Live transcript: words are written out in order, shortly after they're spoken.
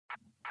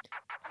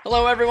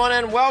Hello, everyone,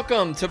 and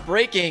welcome to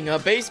Breaking, a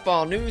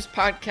baseball news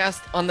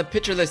podcast on the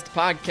Pitcher List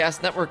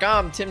Podcast Network.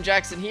 I'm Tim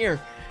Jackson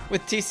here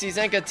with TC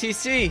Zenka.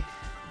 TC,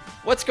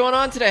 what's going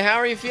on today? How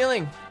are you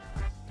feeling?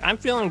 I'm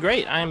feeling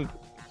great. I'm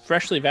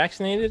freshly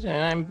vaccinated,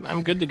 and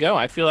I'm good to go.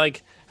 I feel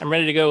like I'm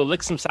ready to go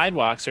lick some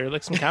sidewalks or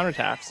lick some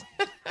countertops.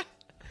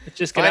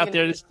 Just get out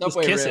there, just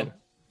kissing.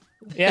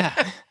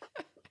 Yeah.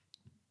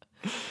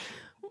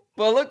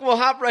 Well, look, we'll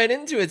hop right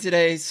into it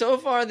today. So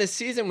far this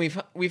season,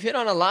 we've hit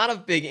on a lot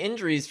of big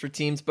injuries for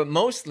teams, but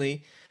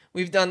mostly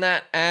we've done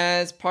that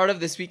as part of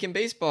This Week in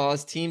Baseball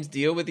as teams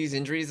deal with these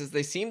injuries as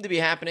they seem to be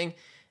happening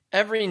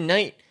every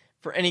night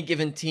for any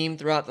given team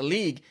throughout the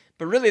league.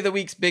 But really the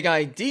week's big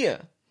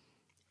idea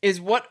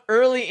is what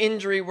early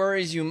injury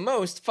worries you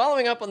most,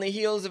 following up on the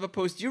heels of a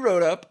post you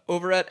wrote up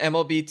over at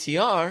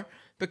MLBTR,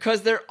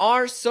 because there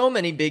are so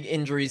many big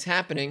injuries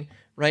happening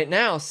right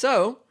now.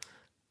 So,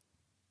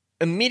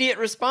 immediate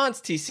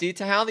response, TC,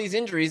 to how these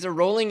injuries are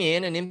rolling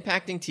in and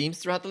impacting teams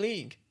throughout the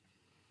league.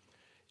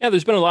 Yeah,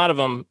 there's been a lot of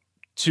them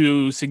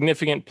to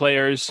significant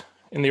players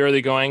in the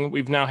early going.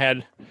 We've now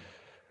had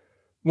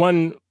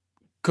one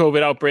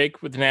COVID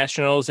outbreak with the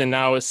Nationals and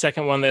now a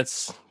second one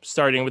that's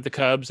starting with the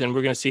Cubs, and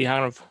we're going to see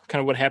kind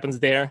of what happens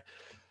there.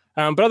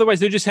 But otherwise,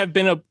 there just have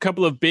been a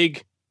couple of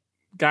big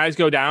guys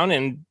go down,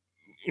 and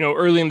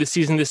early in the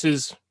season, this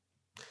is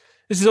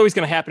always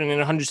going to happen in a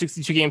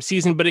 162 game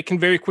season, but it can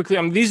very quickly.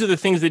 I mean, these are the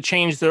things that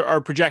change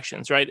our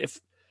projections, right? If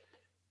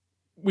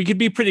we could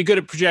be pretty good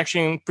at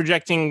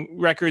projecting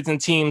records and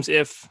teams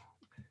if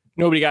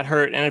nobody got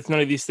hurt and if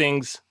none of these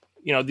things,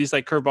 these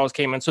like curveballs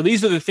came in. So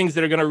these are the things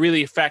that are going to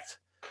really affect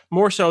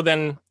more so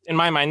than, in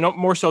my mind,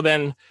 more so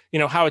than,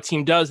 how a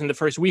team does in the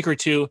first week or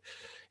two.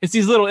 It's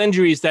these little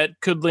injuries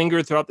that could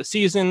linger throughout the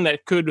season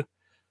that could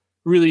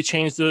really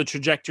change the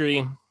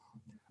trajectory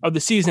of the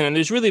season. And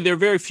there are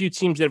very few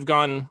teams that have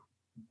gone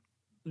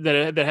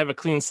that have a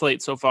clean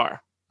slate so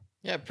far.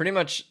 Yeah, pretty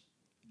much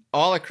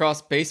all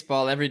across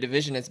baseball, every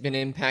division has been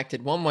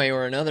impacted one way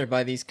or another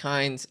by these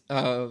kinds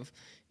of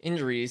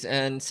injuries.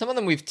 And some of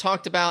them we've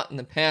talked about in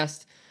the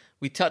past.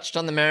 We touched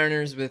on the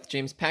Mariners with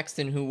James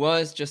Paxton, who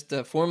was just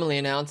formally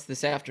announced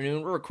this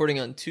afternoon. We're recording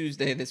on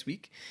Tuesday this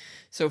week.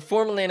 So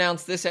formally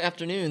announced this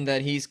afternoon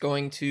that he's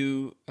going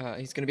to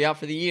be out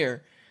for the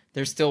year.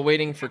 They're still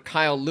waiting for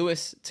Kyle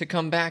Lewis to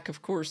come back,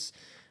 of course.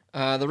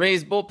 The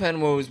Rays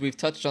bullpen woes, we've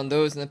touched on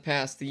those in the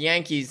past. The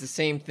Yankees, the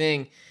same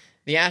thing.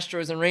 The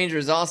Astros and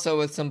Rangers also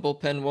with some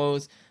bullpen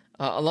woes,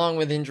 along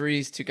with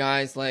injuries to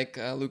guys like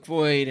Luke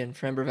Voigt and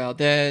Framber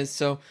Valdez.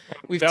 So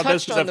we've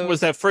touched on those.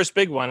 Was that first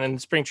big one in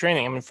spring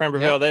training. I mean, Framber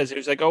Valdez, he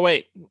was like, oh,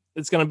 wait,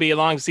 it's going to be a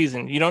long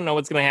season. You don't know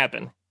what's going to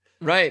happen.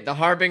 Right, the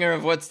harbinger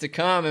of what's to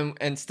come,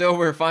 and still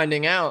we're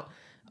finding out.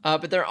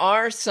 But there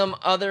are some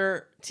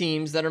other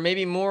teams that are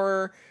maybe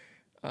more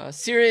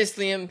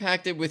seriously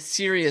impacted with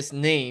serious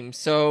names.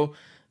 So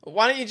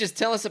why don't you just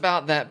tell us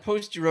about that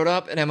post you wrote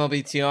up at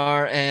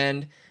MLBTR,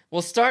 and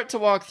we'll start to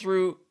walk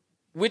through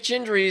which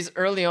injuries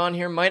early on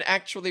here might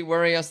actually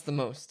worry us the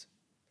most.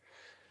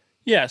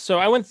 Yeah, so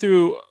I went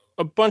through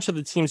a bunch of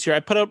the teams here.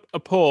 I put up a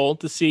poll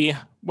to see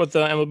what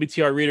the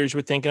MLBTR readers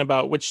were thinking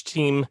about which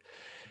team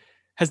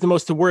has the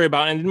most to worry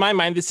about. And in my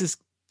mind, this is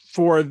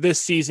for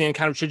this season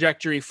kind of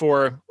trajectory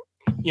for,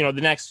 the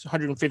next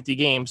 150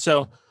 games.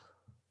 So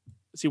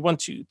let's see, 1,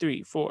 2,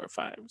 3, 4,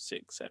 5,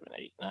 6, 7,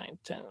 8, 9,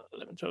 10,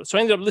 11, 12. So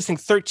I ended up listing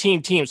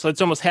 13 teams. So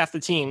that's almost half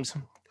the teams.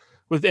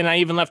 And I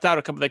even left out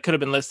a couple that could have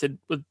been listed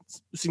with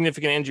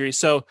significant injuries.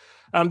 So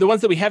the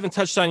ones that we haven't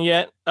touched on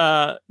yet,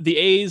 the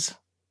A's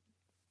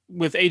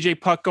with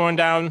AJ Puck going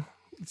down,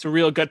 it's a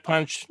real gut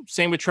punch.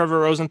 Same with Trevor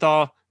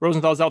Rosenthal.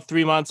 Rosenthal's out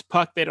 3 months.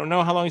 Puck, they don't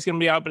know how long he's going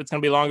to be out, but it's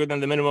going to be longer than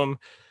the minimum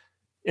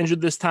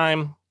injured this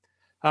time.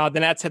 The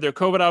Nats had their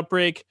COVID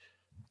outbreak.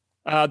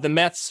 The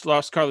Mets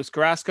lost Carlos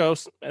Carrasco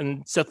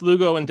and Seth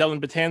Lugo and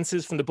Dylan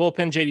Betances from the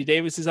bullpen. JD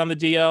Davis is on the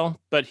DL,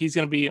 but he's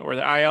going to be, or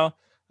the IL.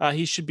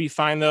 He should be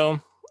fine,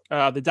 though.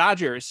 The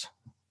Dodgers,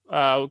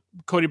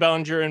 Cody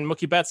Bellinger and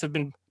Mookie Betts have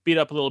been beat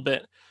up a little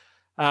bit.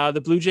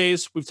 The Blue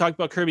Jays, we've talked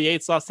about Kirby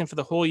Yates, lost him for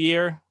the whole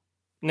year.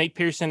 Nate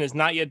Pearson is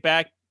not yet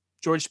back.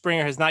 George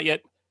Springer has not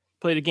yet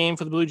played a game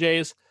for the Blue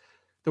Jays.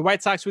 The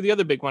White Sox were the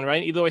other big one,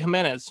 right? Eloy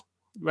Jimenez.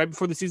 Right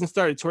before the season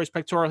started, torn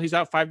pectoral, he's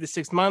out 5 to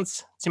 6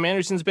 months. Tim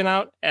Anderson's been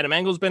out. Adam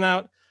Engel's been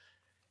out.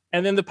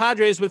 And then the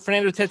Padres with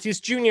Fernando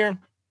Tatis Jr.,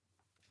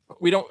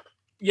 we don't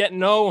yet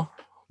know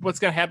what's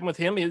going to happen with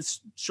him. His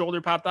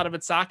shoulder popped out of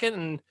its socket,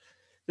 and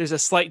there's a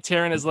slight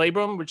tear in his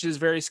labrum, which is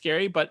very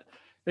scary, but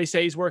they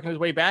say he's working his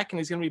way back, and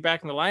he's going to be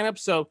back in the lineup.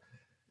 So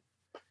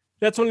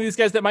that's one of these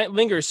guys that might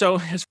linger. So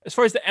as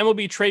far as the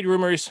MLB trade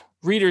rumors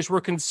readers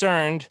were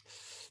concerned,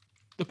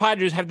 the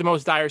Padres have the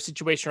most dire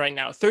situation right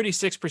now.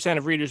 36%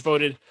 of readers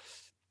voted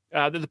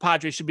that the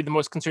Padres should be the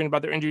most concerned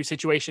about their injury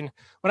situation.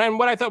 What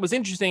I thought was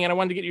interesting, and I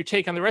wanted to get your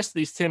take on the rest of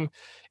these, Tim,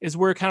 is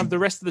where kind of the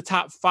rest of the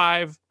top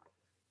five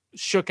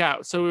shook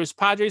out. So it was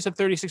Padres at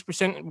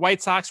 36%.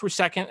 White Sox were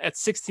second at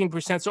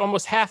 16%. So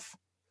almost half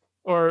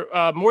or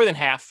more than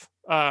half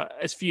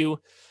as few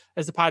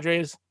as the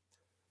Padres.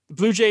 The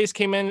Blue Jays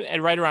came in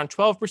at right around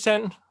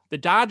 12%. The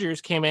Dodgers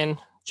came in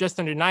just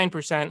under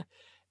 9%.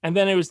 And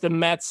then it was the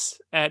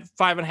Mets at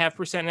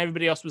 5.5%, and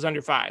everybody else was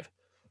under 5.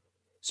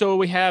 So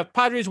we have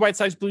Padres, White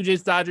Sox, Blue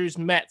Jays, Dodgers,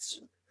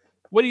 Mets.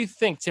 What do you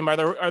think, Tim? Are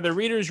the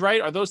readers right?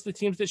 Are those the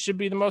teams that should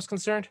be the most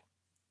concerned?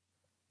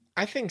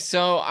 I think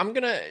so. I'm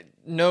going to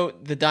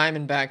note the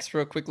Diamondbacks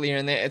real quickly here.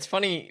 And it's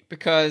funny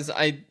because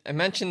I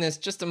mentioned this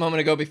just a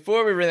moment ago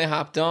before we really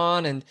hopped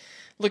on, and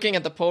looking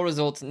at the poll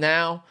results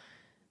now,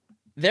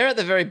 they're at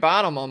the very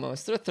bottom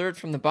almost. They're third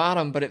from the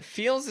bottom, but it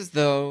feels as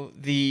though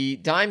the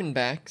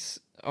Diamondbacks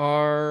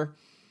are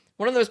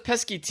one of those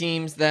pesky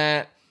teams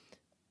that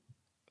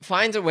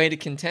finds a way to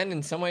contend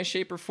in some way,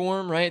 shape, or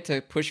form, right?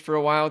 To push for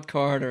a wild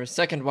card or a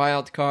second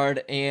wild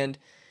card. And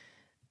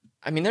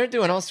I mean, they're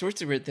doing all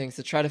sorts of weird things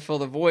to try to fill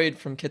the void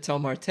from Ketel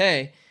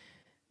Marte.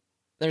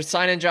 They're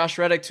signing Josh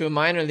Reddick to a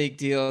minor league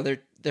deal.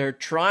 They're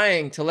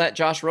trying to let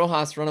Josh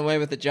Rojas run away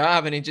with the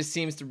job, and he just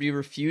seems to be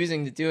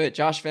refusing to do it.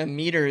 Josh Van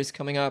Meter is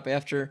coming up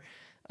after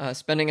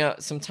spending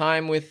some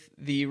time with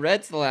the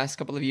Reds the last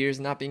couple of years,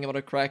 not being able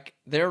to crack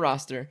their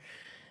roster.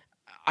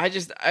 I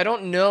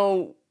don't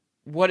know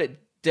what it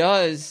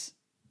does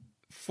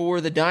for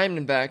the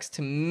Diamondbacks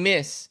to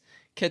miss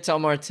Ketel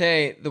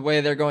Marte the way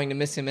they're going to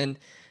miss him. And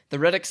the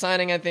Reddick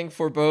signing, I think,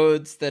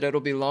 forebodes that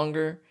it'll be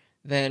longer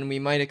than we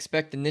might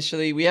expect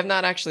initially. We have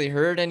not actually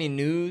heard any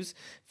news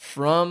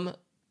from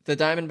the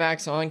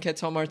Diamondbacks on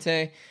Ketel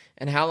Marte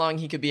and how long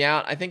he could be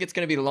out. I think it's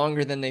going to be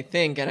longer than they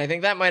think, and I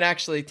think that might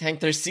actually tank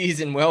their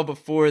season well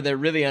before they're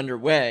really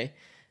underway.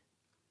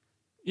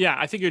 Yeah,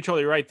 I think you're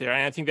totally right there,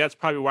 and I think that's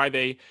probably why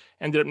they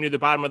ended up near the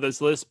bottom of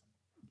this list.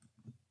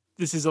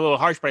 This is a little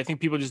harsh, but I think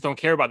people just don't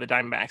care about the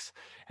Diamondbacks,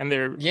 and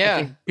I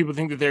think people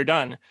think that they're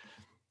done.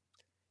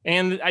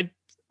 And I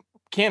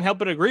can't help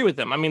but agree with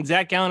them. I mean,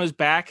 Zach Gallen is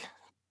back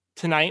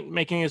tonight,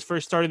 making his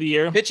first start of the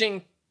year.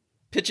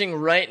 Pitching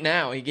right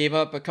now. He gave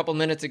up a couple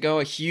minutes ago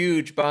a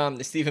huge bomb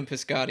to Stephen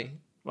Piscotty.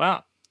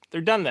 Well,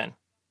 they're done then.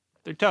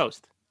 They're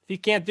toast. If he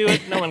can't do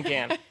it, no one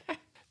can.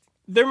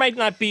 There might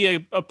not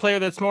be a player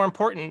that's more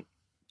important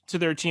to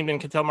their team than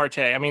Ketel Marte.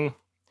 I mean,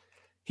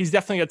 he's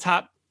definitely a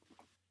top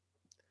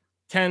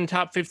 10,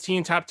 top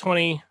 15, top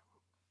 20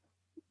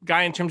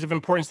 guy in terms of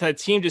importance to that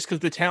team, just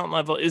because the talent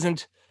level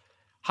isn't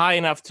high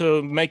enough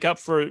to make up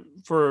for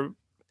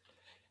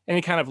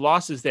any kind of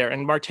losses there.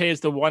 And Marte is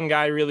the one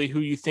guy really who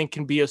you think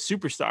can be a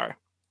superstar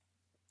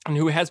and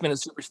who has been a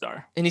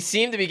superstar. And he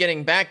seemed to be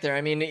getting back there.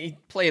 I mean, he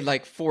played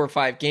like 4 or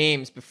 5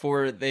 games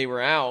before they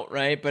were out,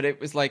 right? But it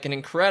was like an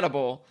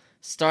incredible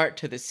start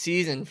to the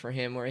season for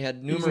him, where he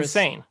had numerous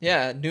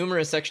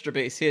extra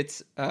base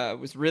hits.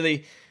 Was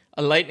really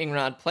a lightning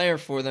rod player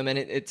for them. And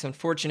it's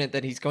unfortunate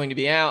that he's going to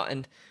be out,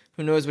 and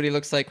who knows what he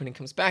looks like when he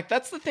comes back.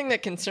 That's the thing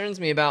that concerns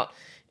me about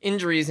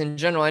injuries in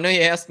general. I know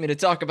you asked me to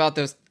talk about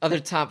those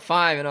other top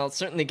 5, and I'll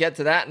certainly get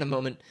to that in a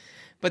moment.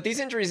 But these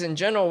injuries in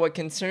general, what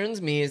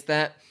concerns me is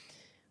that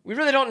we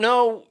really don't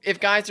know if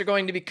guys are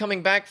going to be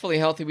coming back fully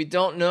healthy. We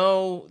don't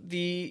know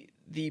the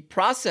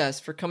process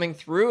for coming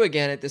through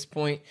again at this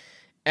point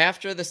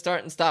after the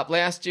start and stop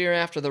last year,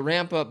 after the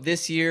ramp up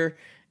this year,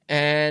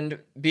 and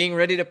being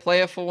ready to play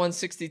a full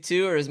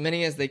 162 or as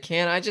many as they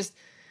can.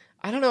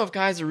 I don't know if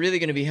guys are really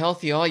going to be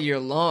healthy all year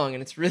long,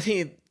 and it's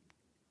really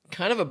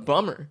kind of a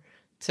bummer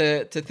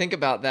to think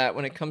about that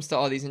when it comes to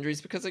all these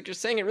injuries, because like you're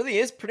saying, it really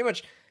is pretty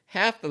much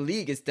half the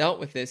league has dealt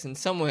with this in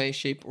some way,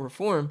 shape, or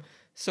form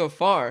so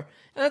far.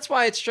 And that's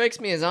why it strikes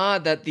me as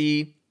odd that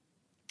the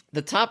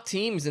top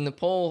teams in the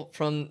poll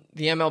from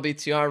the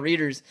MLBTR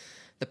readers,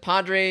 the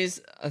Padres,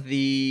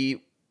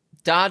 the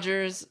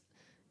Dodgers,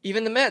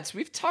 even the Mets,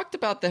 we've talked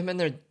about them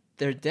and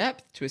their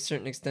depth to a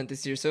certain extent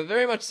this year. So it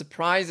very much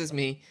surprises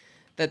me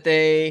that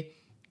they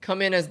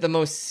come in as the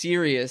most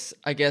serious,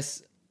 I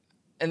guess.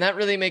 And that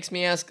really makes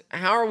me ask,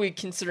 how are we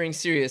considering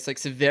serious? Like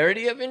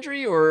severity of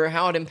injury, or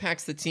how it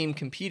impacts the team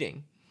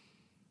competing?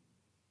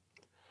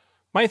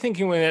 My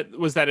thinking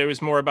was that it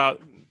was more about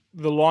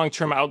the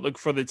long-term outlook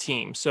for the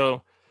team.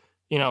 So,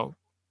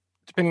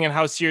 depending on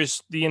how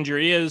serious the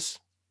injury is,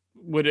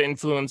 would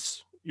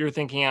influence your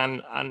thinking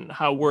on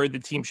how worried the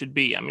team should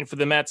be. I mean, for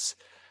the Mets,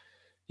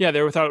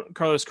 they're without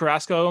Carlos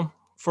Carrasco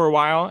for a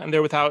while, and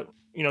they're without,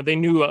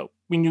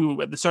 we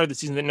knew at the start of the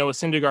season that Noah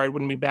Syndergaard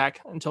wouldn't be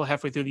back until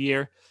halfway through the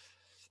year.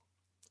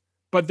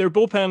 But their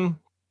bullpen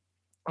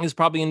is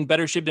probably in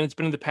better shape than it's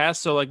been in the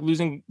past. So like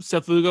losing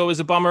Seth Lugo is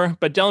a bummer,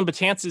 but Dellin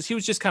Betances, he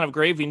was just kind of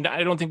gravy.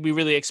 I don't think we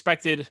really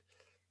expected,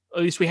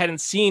 at least we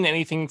hadn't seen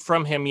anything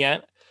from him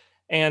yet.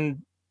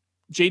 And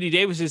JD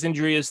Davis's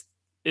injury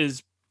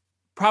is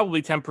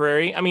probably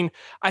temporary. I mean,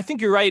 I think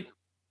you're right.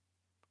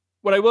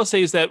 What I will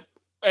say is that,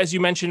 as you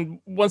mentioned,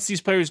 once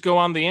these players go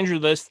on the injury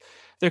list,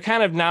 they're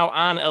kind of now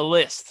on a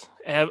list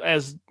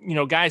as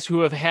guys who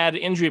have had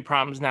injury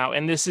problems now.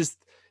 And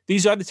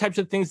these are the types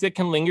of things that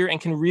can linger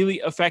and can really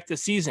affect the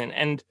season.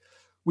 And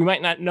we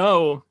might not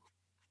know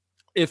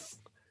if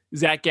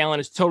Zach Gallen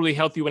is totally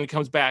healthy when he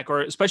comes back,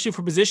 or especially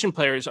for position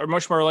players are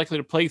much more likely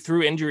to play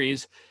through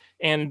injuries,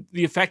 and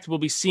the effect will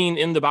be seen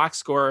in the box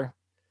score,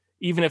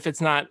 even if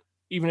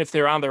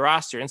they're on the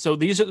roster. And so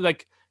these are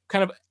like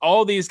kind of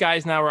all these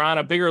guys now are on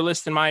a bigger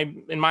list in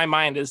my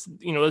mind. Is,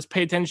 let's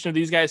pay attention to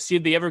these guys, see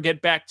if they ever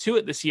get back to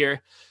it this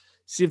year,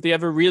 see if they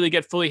ever really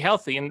get fully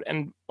healthy,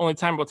 and only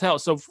time will tell.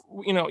 So,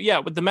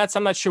 with the Mets,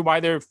 I'm not sure why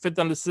they're fifth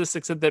on the list,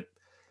 except that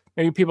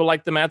maybe people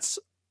like the Mets.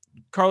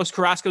 Carlos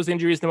Carrasco's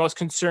injury is the most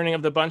concerning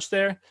of the bunch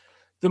there.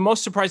 The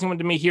most surprising one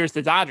to me here is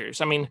the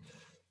Dodgers. I mean,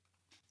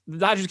 the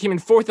Dodgers came in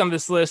fourth on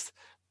this list.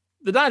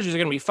 The Dodgers are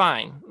going to be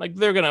fine. Like,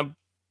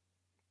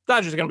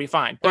 Dodgers are going to be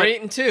fine. They're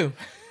 8-2.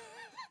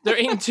 They're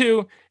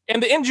 8-2,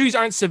 and the injuries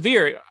aren't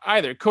severe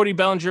either. Cody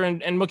Bellinger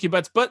and Mookie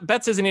Betts. But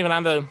Betts isn't even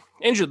on the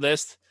injured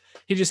list.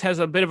 He just has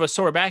a bit of a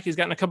sore back. He's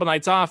gotten a couple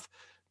nights off.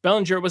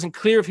 Bellinger, it wasn't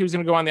clear if he was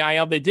going to go on the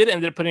IL. They did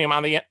end up putting him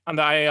on the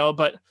IL,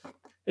 but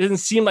it doesn't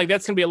seem like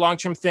that's going to be a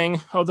long-term thing.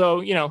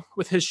 Although,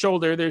 with his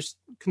shoulder, there's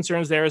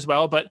concerns there as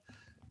well. But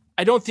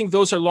I don't think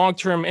those are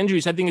long-term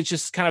injuries. I think it's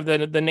just kind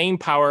of the name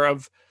power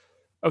of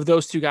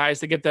those two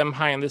guys that get them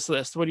high on this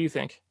list. What do you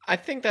think? I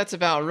think that's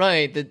about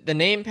right. The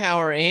name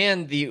power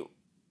and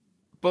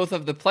both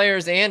of the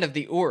players and of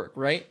the org,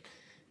 right?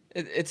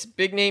 It's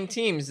big name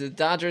teams. The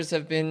Dodgers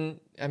have been,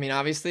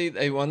 obviously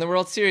they won the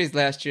World Series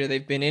last year.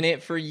 They've been in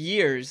it for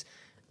years.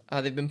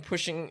 They've been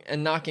pushing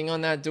and knocking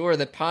on that door.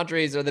 The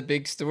Padres are the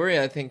big story,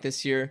 I think,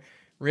 this year,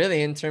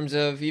 really, in terms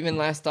of even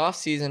last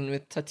offseason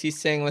with Tatis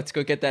saying, let's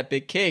go get that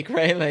big cake,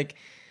 right? Like,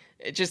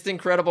 it's just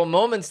incredible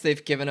moments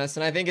they've given us.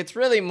 And I think it's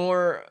really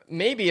more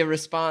maybe a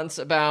response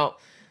about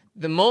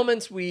the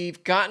moments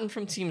we've gotten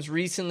from teams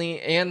recently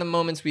and the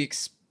moments we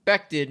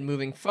expected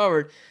moving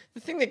forward.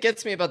 The thing that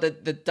gets me about the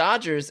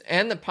Dodgers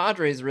and the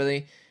Padres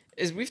really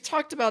is we've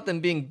talked about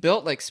them being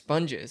built like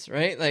sponges,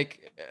 right?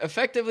 Like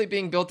effectively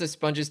being built as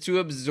sponges to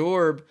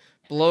absorb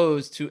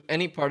blows to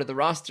any part of the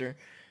roster.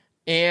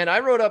 And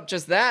I wrote up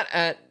just that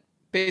at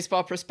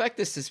Baseball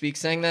Prospectus this week,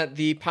 saying that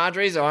the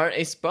Padres are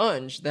a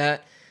sponge,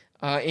 that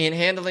in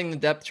handling the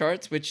depth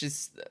charts,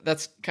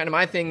 that's kind of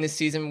my thing this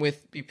season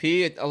with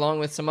BP, along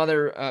with some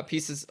other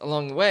pieces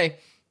along the way.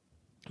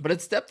 But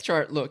it's depth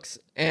chart looks.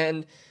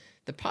 And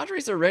the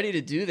Padres are ready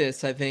to do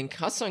this, I think.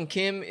 Ha-Seong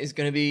Kim is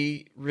going to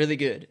be really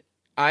good.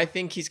 I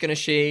think he's going to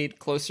shade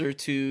closer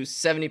to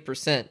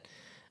 70%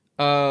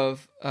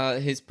 of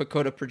his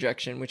PECOTA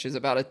projection, which is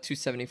about a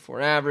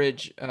 274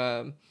 average.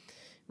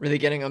 Really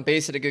getting on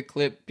base at a good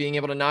clip, being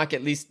able to knock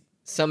at least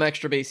some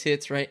extra base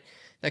hits, right?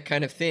 That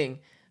kind of thing.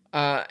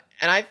 And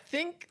I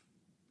think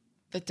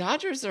the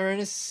Dodgers are in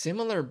a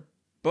similar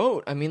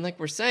boat. Like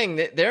we're saying,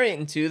 that they're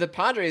 8-2. The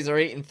Padres are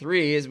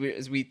 8-3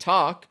 as we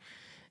talk.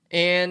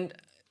 And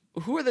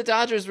who are the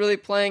Dodgers really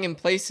playing in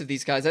place of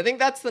these guys? I think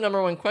that's the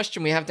number one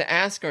question we have to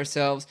ask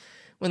ourselves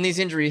when these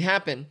injuries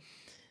happen.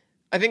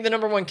 I think the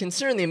number one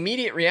concern, the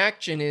immediate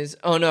reaction is,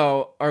 oh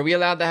no, are we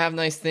allowed to have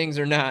nice things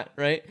or not,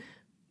 right?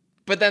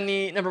 But then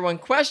the number one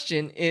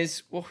question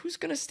is, well, who's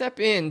going to step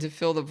in to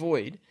fill the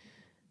void?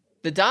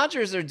 The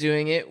Dodgers are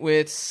doing it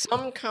with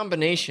some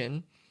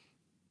combination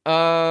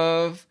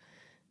of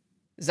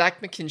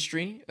Zach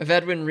McKinstry, of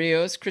Edwin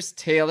Rios, Chris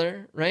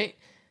Taylor, right?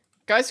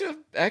 Guys who have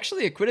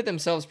actually acquitted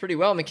themselves pretty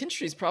well.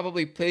 McKinstry's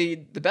probably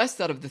played the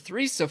best out of the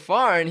three so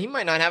far, and he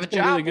might not have a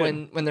job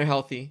really when they're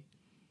healthy.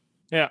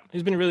 Yeah,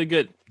 he's been really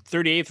good.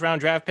 38th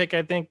round draft pick,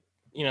 I think.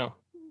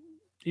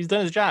 He's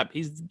done his job.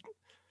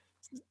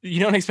 You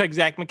don't expect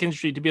Zach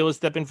McKinstry to be able to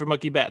step in for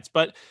Mookie Betts,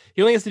 but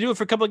he only has to do it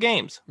for a couple of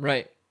games.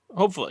 Right.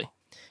 Hopefully.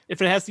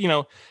 If it has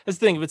to, that's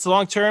the thing. If it's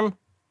long term,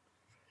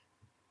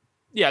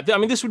 yeah,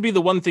 this would be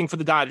the one thing for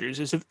the Dodgers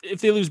is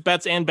if they lose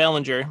Betts and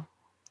Bellinger,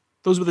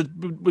 those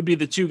would be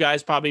the two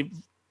guys probably,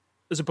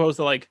 as opposed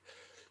to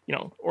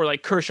or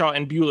like Kershaw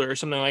and Buehler or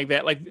something like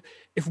that. Like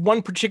if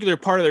one particular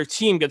part of their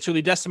team gets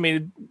really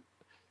decimated,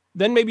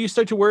 then maybe you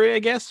start to worry, I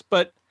guess.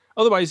 But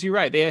otherwise, you're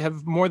right. They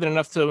have more than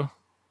enough to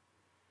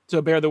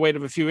bear the weight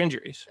of a few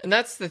injuries. And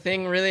that's the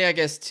thing, really, I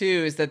guess, too,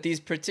 is that these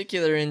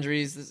particular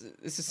injuries,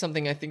 this is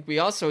something I think we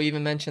also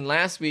even mentioned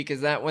last week,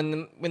 is that when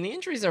the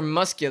injuries are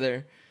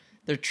muscular,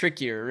 they're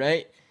trickier,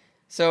 right?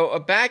 So a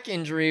back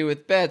injury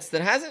with Betts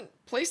that hasn't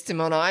placed him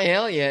on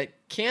IL yet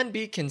can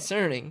be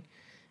concerning.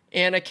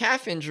 And a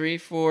calf injury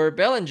for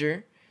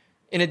Bellinger,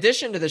 in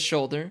addition to the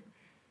shoulder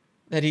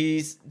that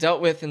he's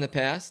dealt with in the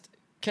past,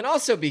 can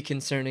also be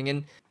concerning.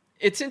 And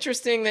it's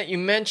interesting that you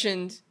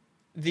mentioned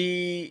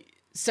the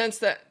sense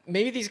that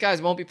maybe these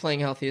guys won't be playing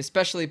healthy,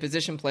 especially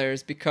position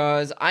players,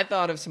 because I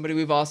thought of somebody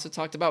we've also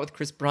talked about with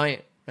Chris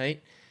Bryant,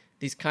 right?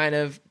 These kind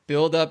of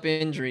build-up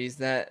injuries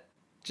that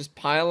just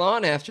pile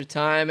on after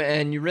time,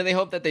 and you really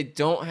hope that they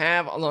don't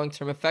have a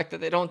long-term effect,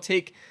 that they don't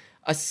take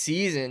a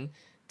season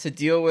to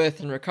deal with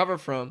and recover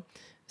from.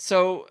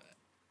 So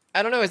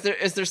I don't know,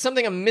 is there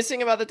something I'm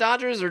missing about the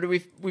Dodgers, or do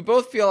we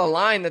both feel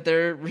aligned that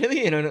they're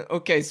really in an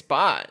okay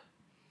spot?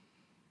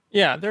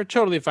 Yeah, they're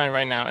totally fine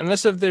right now.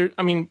 Unless if they're,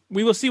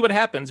 we will see what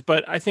happens,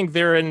 but I think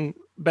they're in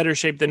better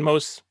shape than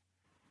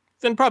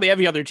probably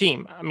every other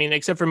team.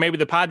 Except for maybe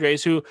the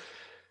Padres, who,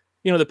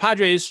 the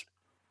Padres,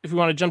 if we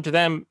want to jump to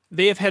them,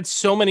 they have had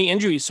so many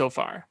injuries so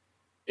far.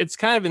 It's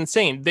kind of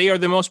insane. They are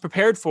the most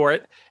prepared for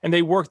it, and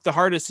they worked the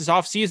hardest this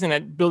offseason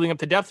at building up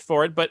the depth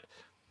for it, but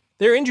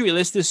their injury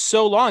list is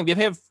so long. They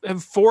have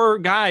 4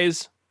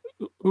 guys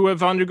who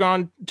have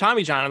undergone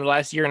Tommy John in the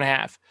last year and a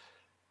half.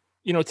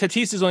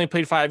 Tatis has only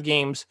played 5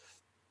 games.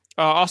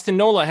 Austin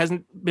Nola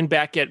hasn't been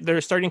back yet.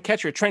 Their starting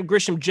catcher, Trent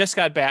Grisham, just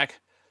got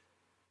back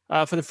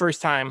for the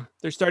first time.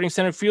 Their starting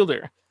center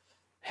fielder,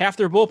 half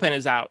their bullpen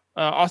is out.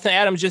 Austin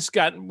Adams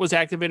was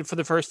activated for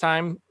the first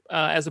time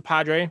as a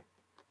Padre.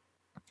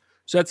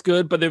 So that's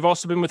good, but they've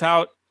also been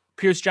without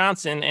Pierce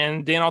Johnson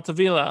and Dan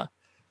Altavilla.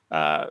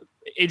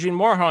 Adrian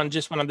Morejon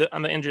just went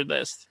on the injured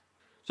list.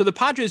 So the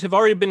Padres have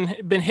already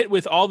been hit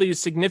with all these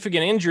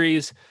significant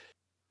injuries,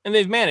 and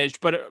they've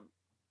managed, but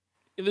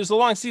there's a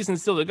long season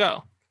still to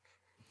go.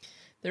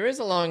 There is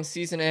a long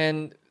season,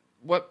 and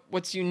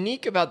what's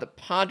unique about the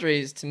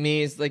Padres to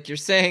me is, like you're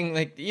saying,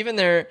 like even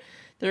their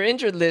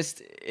injured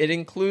list, it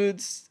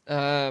includes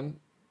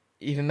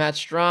even Matt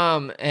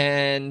Strahm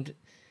and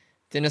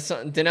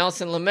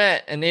Dinelson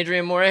Lamet and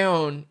Adrian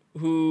Morejon,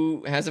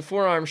 who has a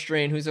forearm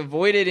strain, who's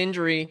avoided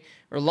injury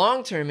or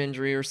long-term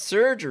injury or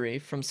surgery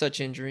from such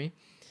injury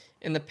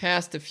in the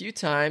past a few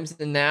times.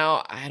 And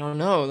now, I don't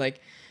know,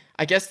 like,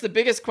 I guess the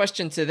biggest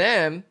question to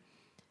them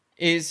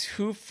is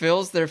who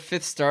fills their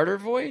 5th starter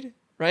void,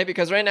 right?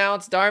 Because right now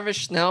it's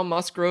Darvish, Snell,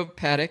 Musgrove,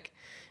 Paddock.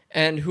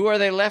 And who are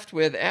they left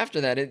with after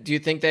that? Do you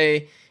think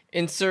they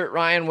insert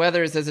Ryan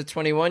Weathers as a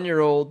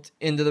 21-year-old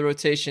into the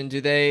rotation?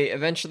 Do they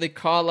eventually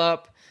call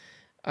up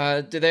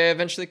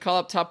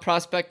top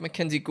prospect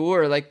Mackenzie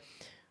Gore? Like,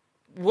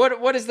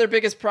 what is their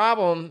biggest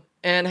problem,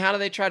 and how do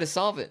they try to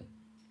solve it?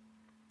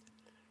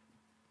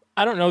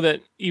 I don't know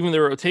that even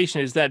the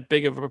rotation is that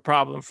big of a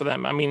problem for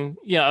them. I mean,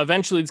 yeah,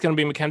 eventually it's going to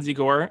be Mackenzie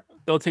Gore.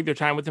 They'll take their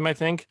time with him, I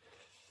think.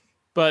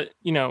 But,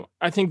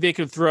 I think they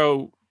could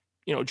throw,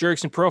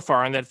 Jurickson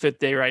Profar on that 5th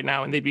day right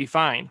now, and they'd be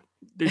fine.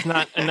 There's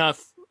not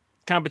enough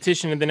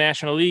competition in the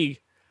National League,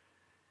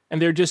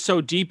 and they're just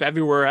so deep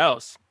everywhere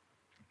else.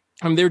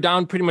 They're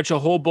down pretty much a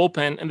whole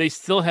bullpen, and they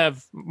still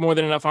have more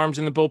than enough arms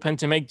in the bullpen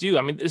to make do.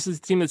 I mean, this is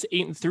a team that's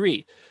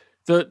 8-3.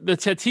 The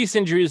Tatis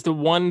injury is the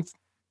one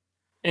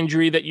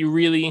injury that you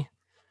really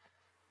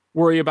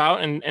worry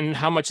about, and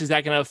how much is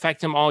that going to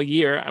affect him all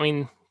year? I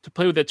mean, to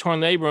play with a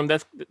torn labrum,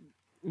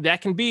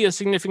 that can be a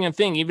significant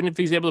thing, even if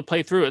he's able to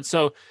play through it.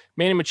 So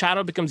Manny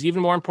Machado becomes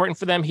even more important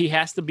for them. He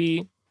has to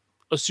be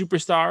a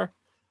superstar.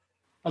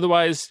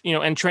 Otherwise,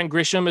 and Trent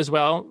Grisham as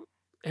well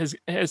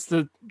has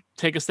to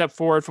take a step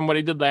forward from what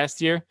he did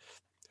last year.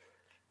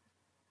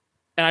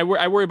 And I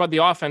worry about the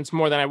offense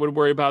more than I would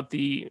worry about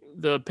the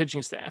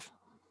pitching staff.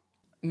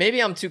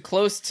 Maybe I'm too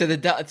close to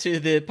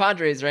the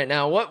Padres right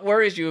now. What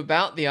worries you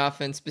about the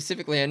offense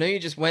specifically? I know you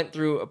just went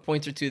through a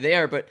point or two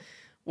there, but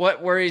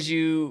what worries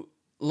you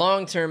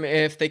long-term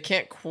if they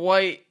can't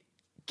quite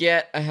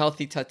get a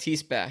healthy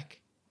Tatis back?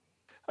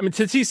 I mean,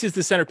 Tatis is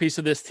the centerpiece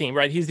of this team,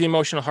 right? He's the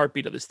emotional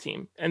heartbeat of this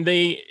team. And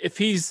if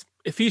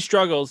he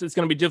struggles, it's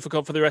going to be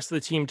difficult for the rest of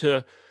the team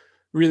to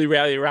really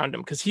rally around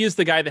him, because he is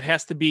the guy that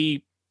has to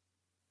be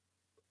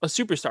a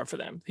superstar for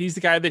them. He's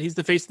the guy that he's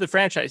the face of the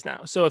franchise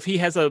now. So if he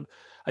has a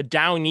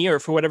down year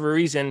for whatever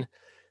reason,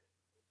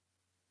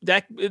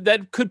 that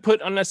could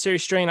put unnecessary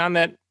strain on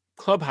that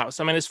clubhouse.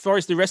 I mean, as far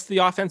as the rest of the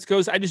offense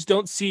goes, I just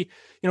don't see,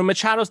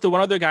 Machado's the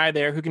one other guy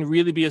there who can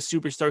really be a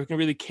superstar, who can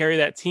really carry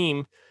that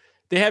team.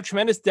 They have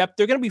tremendous depth.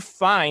 They're going to be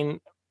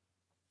fine.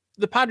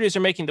 The Padres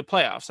are making the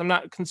playoffs. I'm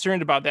not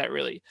concerned about that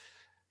really.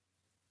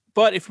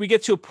 But if we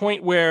get to a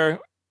point where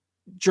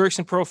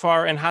Jurickson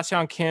Profar and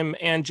Ha-Seong Kim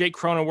and Jake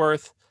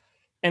Cronenworth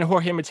and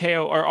Jorge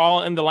Mateo are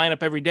all in the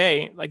lineup every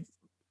day, like,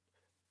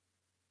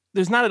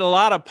 there's not a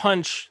lot of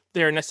punch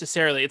there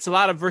necessarily. It's a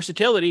lot of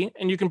versatility,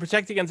 and you can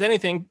protect against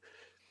anything.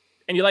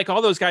 And you like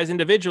all those guys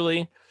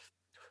individually,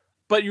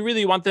 but you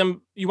really want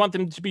them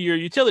to be your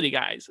utility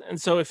guys. And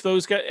so if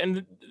those guys,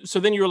 and so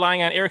then you're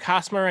relying on Eric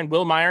Hosmer and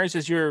Will Myers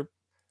as your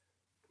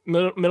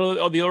middle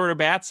of the order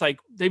bats. Like,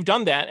 they've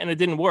done that and it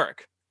didn't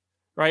work,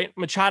 right?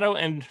 Machado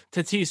and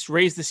Tatis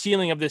raise the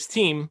ceiling of this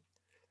team,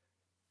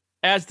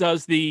 as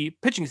does the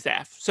pitching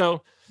staff.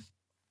 So,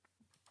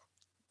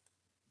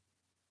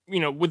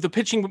 with the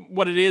pitching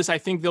what it is, I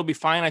think they'll be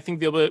fine. I think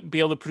they'll be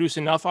able to produce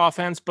enough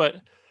offense, but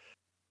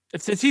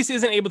if Tatis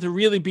isn't able to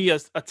really be a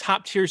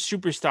top-tier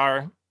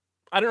superstar,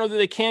 I don't know that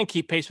they can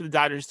keep pace with the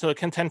Dodgers to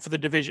contend for the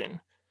division,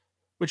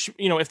 which,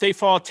 if they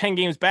fall 10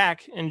 games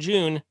back in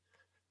June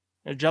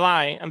or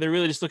July, and they're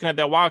really just looking at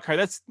that wild card,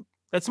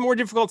 that's a more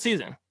difficult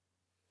season.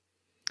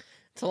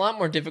 It's a lot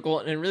more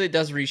difficult, and it really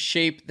does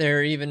reshape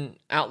their even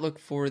outlook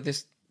for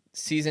this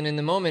season in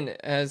the moment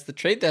as the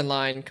trade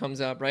deadline comes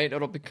up, right?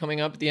 It'll be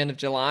coming up at the end of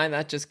July.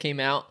 That just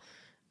came out,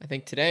 I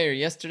think today or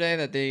yesterday,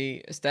 that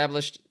they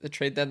established the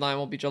trade deadline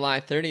will be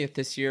July 30th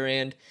this year.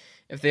 And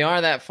if they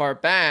are that far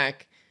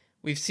back,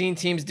 we've seen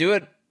teams do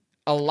it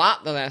a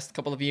lot the last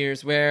couple of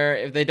years, where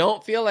if they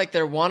don't feel like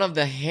they're one of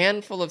the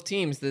handful of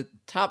teams, the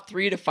top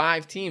 3 to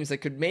 5 teams that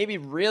could maybe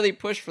really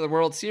push for the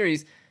World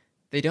Series,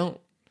 they don't.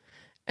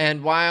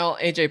 And while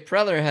AJ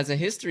Preller has a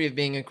history of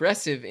being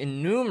aggressive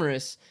in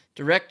numerous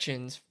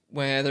directions,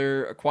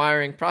 whether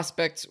acquiring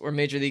prospects or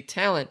major league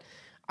talent,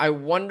 I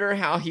wonder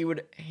how he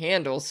would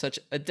handle such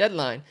a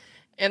deadline.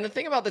 And the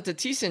thing about the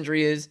Tatis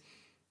injury is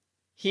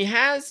he's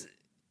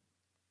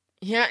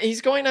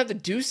going to have to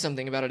do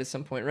something about it at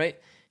some point, right?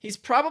 He's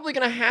probably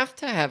going to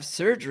have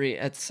surgery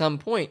at some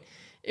point.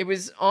 It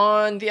was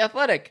on The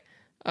Athletic,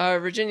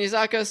 Virginia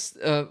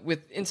Zakas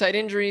with Inside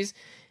Injuries,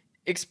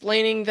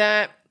 explaining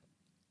that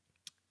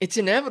it's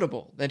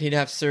inevitable that he'd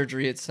have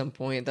surgery at some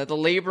point, that the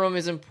labrum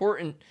is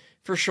important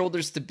for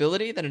shoulder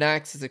stability, that it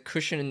acts as a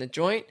cushion in the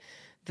joint,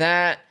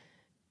 that,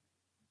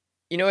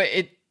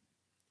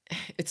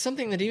 it's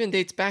something that even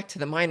dates back to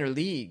the minor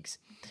leagues.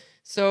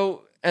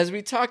 So as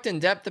we talked in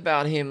depth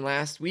about him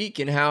last week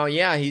and how,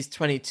 he's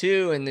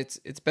 22 and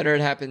it's better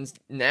it happens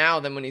now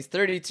than when he's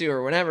 32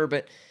 or whatever,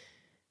 but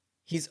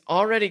he's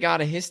already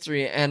got a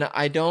history, and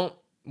I don't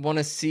want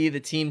to see the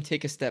team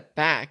take a step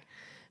back.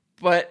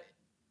 But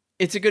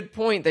it's a good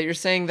point that you're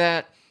saying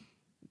that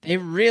they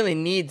really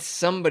need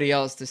somebody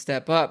else to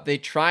step up. They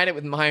tried it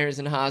with Myers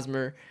and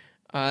Hosmer.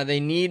 They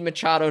need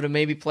Machado to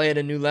maybe play at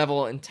a new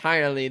level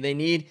entirely. They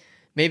need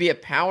maybe a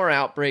power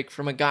outbreak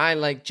from a guy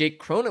like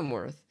Jake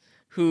Cronenworth,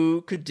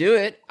 who could do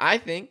it, I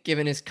think,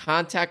 given his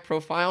contact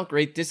profile,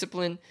 great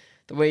discipline,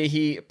 the way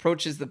he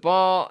approaches the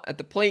ball at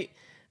the plate.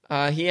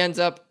 He ends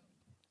up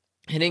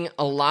hitting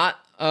a lot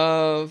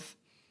of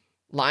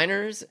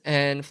liners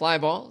and fly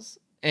balls,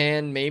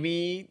 and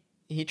maybe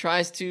he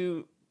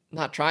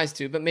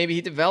maybe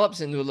he develops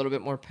into a little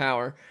bit more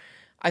power.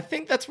 I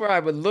think that's where I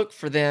would look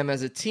for them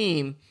as a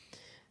team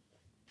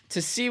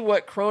to see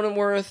what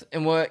Cronenworth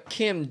and what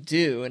Kim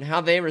do and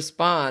how they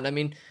respond. I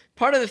mean,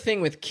 part of the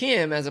thing with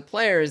Kim as a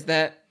player is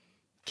that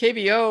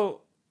KBO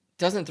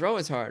doesn't throw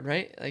as hard,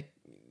 right? Like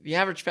the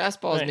average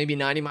fastball is maybe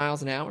 90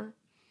 miles an hour.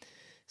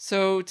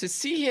 So to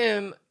see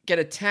him get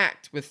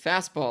attacked with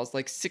fastballs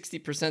like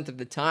 60% of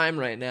the time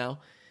right now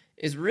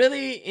is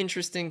really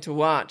interesting to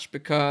watch,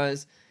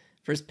 because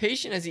for as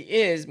patient as he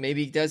is,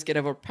 maybe he does get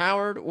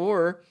overpowered,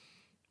 or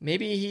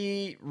maybe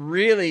he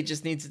really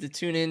just needs to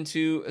tune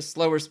into a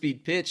slower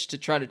speed pitch to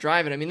try to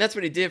drive it. I mean, that's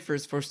what he did for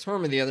his first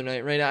homer the other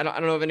night, right? I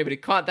don't know if anybody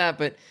caught that,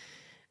 but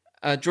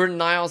Jordan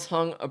Niles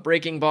hung a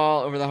breaking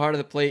ball over the heart of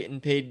the plate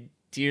and paid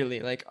dearly,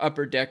 like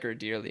upper decker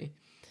dearly.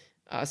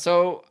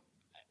 So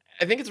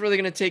I think it's really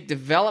going to take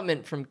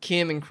development from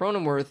Kim and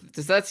Cronenworth.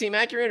 Does that seem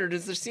accurate, or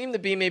does there seem to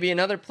be maybe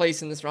another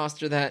place in this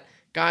roster that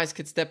guys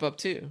could step up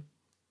to?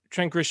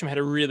 Trent Grisham had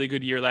a really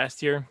good year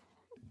last year,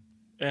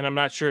 and I'm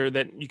not sure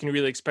that you can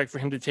really expect for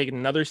him to take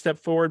another step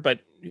forward, but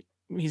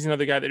he's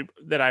another guy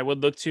that I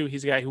would look to.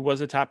 He's a guy who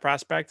was a top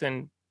prospect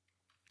and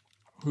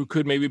who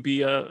could maybe be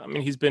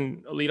he's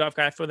been a leadoff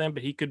guy for them,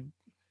 but he could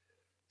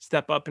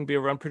step up and be a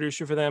run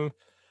producer for them.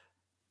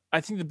 I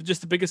think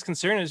just the biggest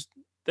concern is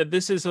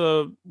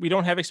that we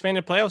don't have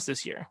expanded playoffs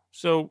this year.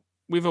 So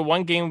we have a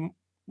 1-game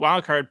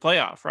wild card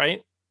playoff,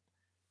 right?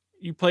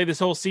 You play this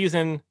whole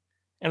season,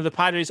 and if the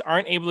Padres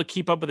aren't able to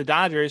keep up with the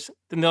Dodgers,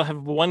 then they'll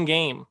have 1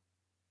 game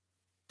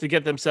to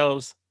get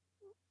themselves,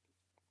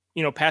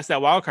 past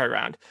that wild card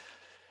round.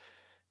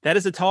 That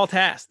is a tall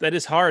task. That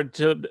is hard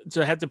to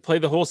have to play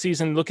the whole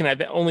season looking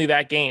at only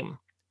that game.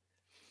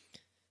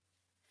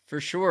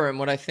 For sure. And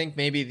what I think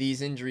maybe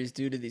these injuries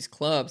do to these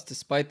clubs,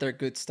 despite their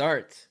good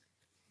starts,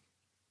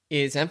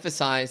 is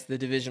emphasize the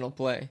divisional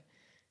play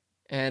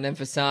and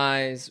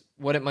emphasize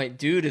what it might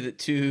do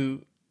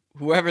to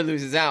whoever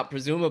loses out,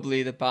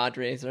 presumably the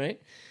Padres, right?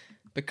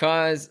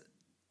 Because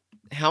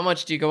how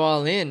much do you go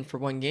all in for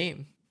 1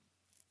 game?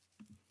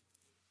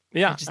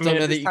 Yeah. I just don't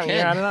know that you can.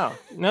 Yeah, I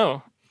don't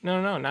know.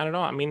 No, not at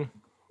all. I mean,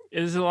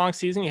 it is a long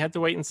season. You have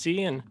to wait and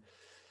see. And,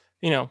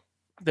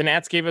 the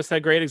Nats gave us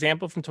that great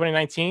example from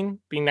 2019,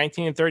 being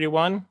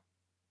 19-31.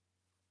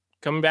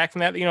 Coming back from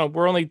that,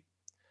 we're only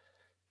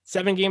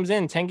 7 games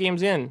in, 10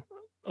 games in,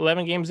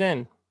 11 games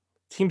in.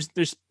 Teams,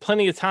 there's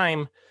plenty of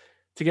time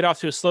to get off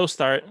to a slow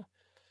start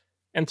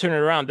and turn it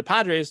around. The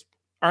Padres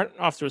aren't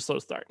off to a slow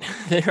start.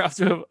 They're off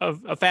to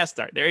a fast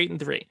start. They're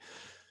 8-3.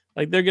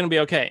 Like, they're going to be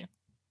okay.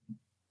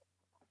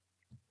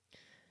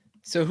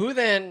 So who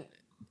then,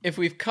 if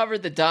we've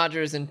covered the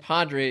Dodgers and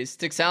Padres,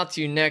 sticks out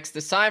to you next,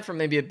 aside from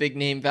maybe a big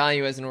name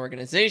value as an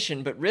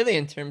organization, but really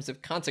in terms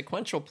of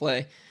consequential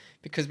play?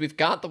 Because we've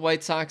got the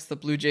White Sox, the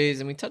Blue Jays,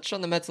 and we touched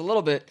on the Mets a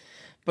little bit,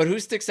 but who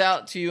sticks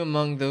out to you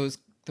among those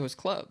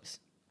clubs?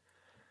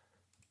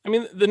 I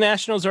mean, the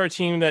Nationals are a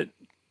team that,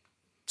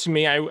 to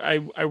me,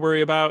 I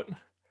worry about.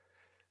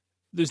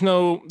 There's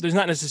not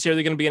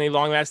necessarily going to be any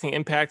long-lasting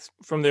impact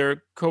from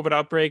their COVID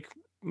outbreak.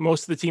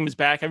 Most of the team is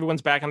back.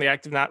 Everyone's back on the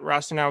active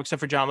roster now,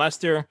 except for John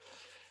Lester.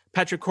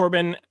 Patrick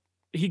Corbin,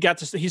 he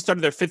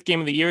started their 5th game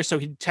of the year, so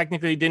he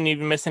technically didn't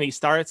even miss any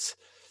starts.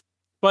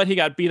 But he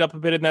got beat up a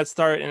bit in that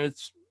start, and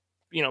it's,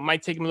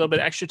 might take him a little bit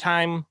extra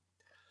time.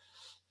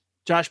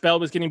 Josh Bell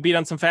was getting beat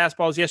on some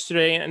fastballs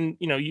yesterday, and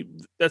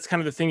that's kind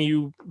of the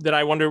thing that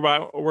I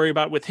worry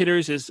about with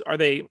hitters is, are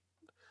they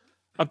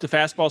up to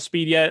fastball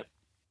speed yet?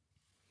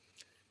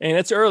 And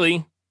it's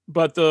early,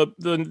 but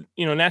the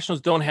Nationals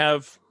don't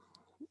have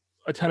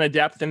a ton of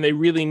depth, and they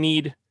really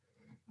need.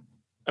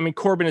 I mean,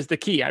 Corbin is the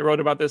key. I wrote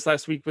about this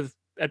last week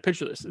at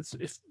Pitcher List.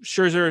 If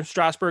Scherzer,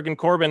 Strasburg, and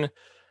Corbin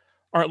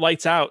aren't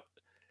lights out,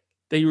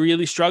 they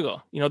really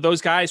struggle. Those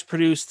guys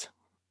produced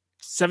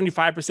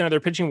 75% of their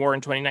pitching WAR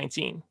in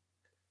 2019.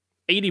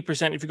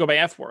 80% if you go by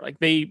F4. Like,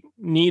 they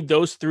need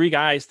those three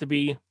guys to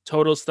be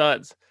total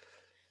studs.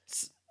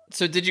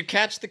 So did you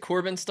catch the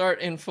Corbin start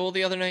in full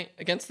the other night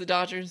against the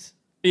Dodgers?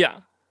 Yeah.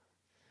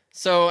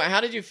 So how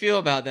did you feel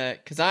about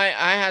that? Because I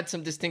had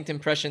some distinct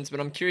impressions, but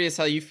I'm curious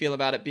how you feel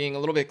about it being a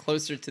little bit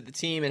closer to the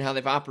team and how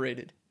they've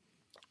operated.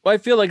 Well, I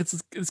feel like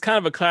it's kind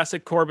of a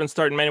classic Corbin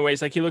start in many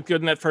ways. Like, he looked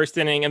good in that first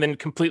inning and then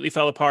completely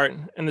fell apart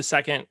in the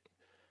second.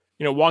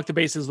 Walked the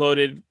bases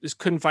loaded, just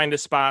couldn't find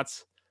his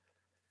spots.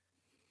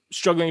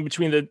 Struggling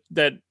between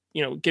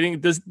getting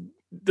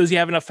does he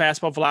have enough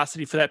fastball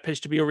velocity for that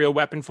pitch to be a real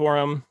weapon for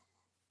him?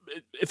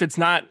 If it's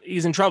not,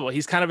 he's in trouble.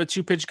 He's kind of a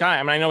 2-pitch guy.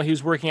 I mean, I know he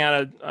was working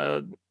out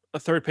a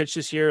third pitch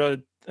this year. I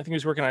think he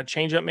was working on a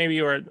changeup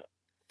maybe, or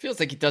feels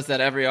like he does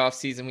that every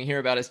offseason. We hear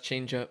about his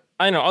changeup.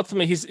 I know.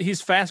 Ultimately,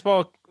 he's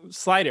fastball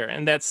slider,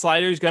 and that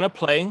slider is going to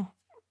play,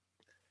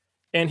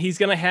 and he's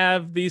going to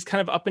have these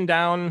kind of up and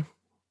down.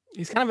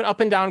 He's kind of an up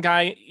and down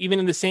guy, even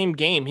in the same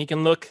game. He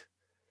can look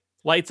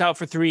lights out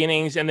for 3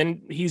 innings, and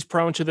then he's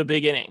prone to the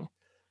big inning.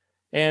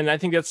 And I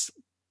think that's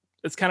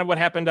kind of what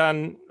happened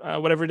on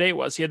whatever day it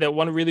was. He had that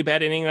one really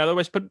bad inning, and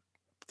otherwise put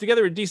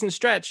together a decent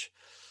stretch.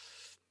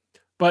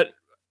 But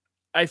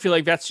I feel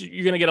like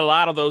you're going to get a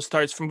lot of those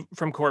starts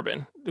from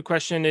Corbin. The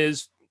question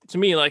is, to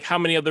me, like, how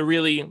many of the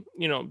really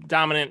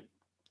dominant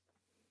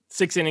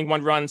 6-inning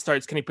 1-run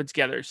starts can he put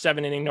together?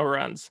 7-inning no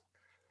runs.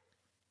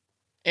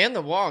 And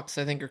the walks,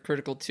 I think, are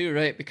critical too,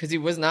 right? Because he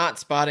was not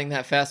spotting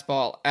that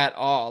fastball at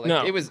all. Like,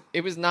 no.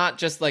 It was not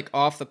just like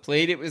off the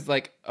plate. It was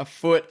like a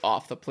foot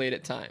off the plate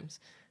at times,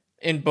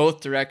 in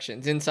both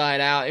directions, inside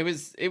out. It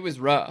was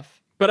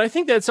rough. But I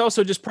think that's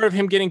also just part of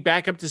him getting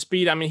back up to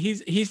speed. I mean,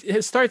 he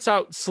starts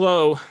out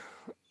slow.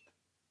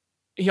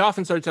 He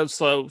often starts out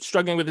slow,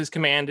 struggling with his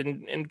command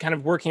and kind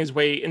of working his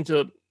way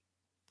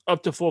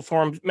up to full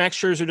form. Max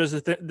Scherzer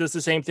does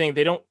the same thing.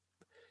 They don't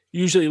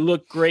usually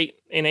look great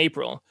in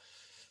April.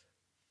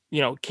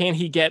 Can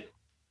he get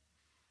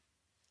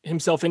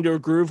himself into a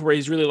groove where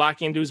he's really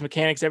locking into his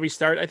mechanics every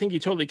start? I think he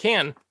totally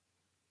can,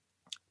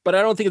 but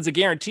I don't think it's a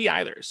guarantee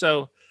either.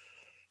 So,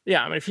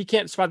 yeah, I mean, if he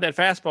can't spot that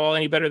fastball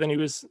any better than he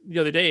was the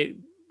other day,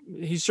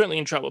 he's certainly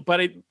in trouble. But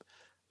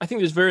I think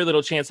there's very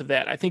little chance of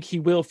that. I think he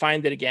will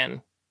find it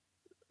again,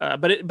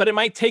 but it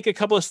might take a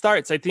couple of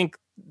starts. I think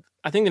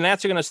the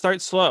Nats are going to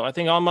start slow. I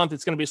think all month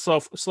it's going to be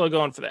slow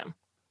going for them.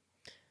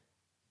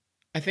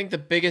 I think the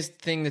biggest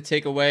thing to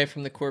take away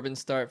from the Corbin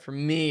start for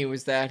me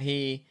was that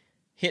he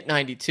hit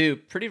 92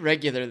 pretty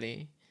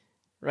regularly,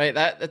 right?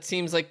 That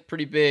seems like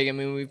pretty big. I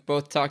mean, we've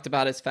both talked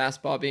about his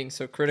fastball being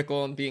so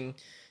critical and being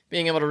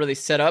able to really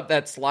set up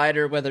that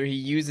slider, whether he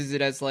uses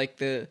it as like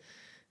the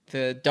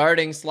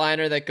darting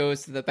slider that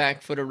goes to the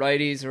back foot of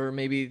righties, or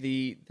maybe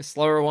the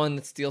slower one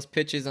that steals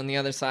pitches on the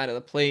other side of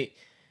the plate.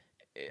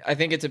 I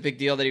think it's a big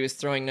deal that he was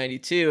throwing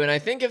 92. And I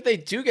think if they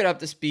do get up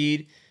to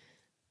speed,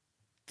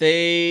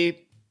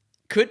 they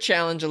could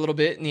challenge a little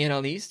bit in the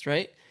NL East,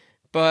 right?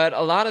 But a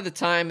lot of the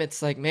time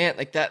it's like, man,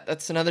 like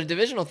that's another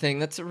divisional thing.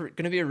 That's going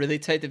to be a really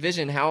tight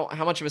division. How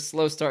much of a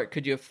slow start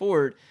could you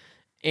afford?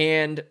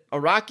 And a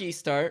rocky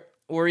start,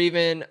 or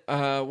even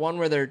one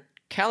where they're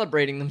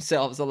calibrating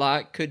themselves a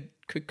lot, could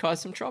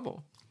cause some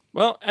trouble.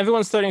 Well,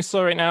 everyone's starting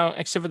slow right now,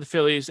 except for the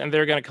Phillies, and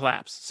they're going to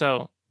collapse.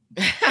 So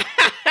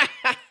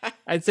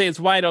I'd say it's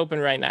wide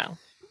open right now.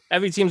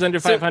 Every team's under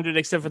 500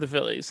 except for the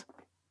Phillies.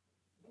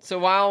 So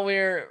while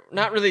we're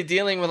not really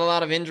dealing with a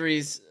lot of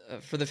injuries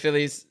for the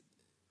Phillies,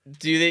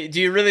 do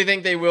you really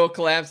think they will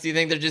collapse? Do you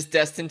think they're just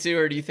destined to,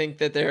 or do you think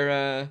that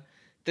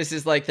this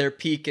is like their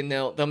peak and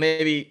they'll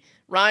maybe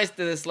rise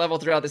to this level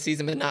throughout the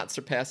season but not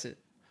surpass it?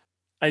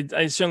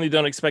 I certainly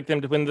don't expect them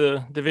to win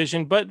the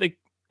division, but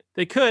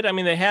they could. I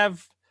mean, they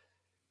have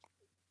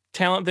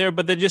talent there,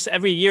 but they're just,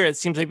 every year it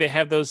seems like they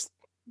have those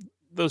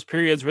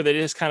periods where they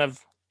just kind of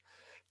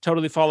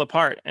totally fall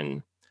apart.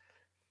 And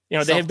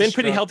they have been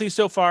pretty healthy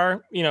so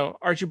far.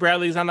 Archie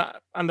Bradley's on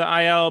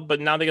the IL, but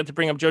now they get to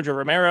bring up Jojo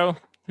Romero,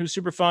 who's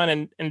super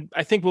fun, and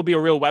I think will be a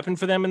real weapon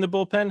for them in the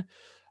bullpen.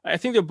 I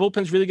think their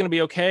bullpen's really going to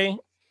be okay.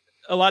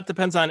 A lot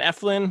depends on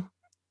Eflin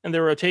and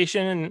their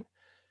rotation and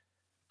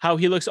how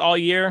he looks all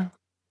year.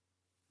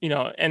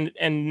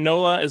 And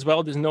Nola as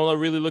well. Does Nola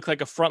really look like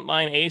a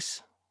frontline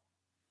ace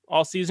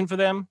all season for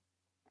them?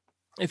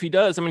 If he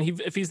does, I mean,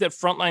 if he's that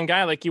frontline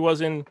guy like he was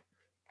it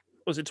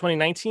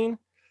 2019?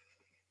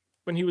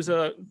 When he was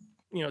a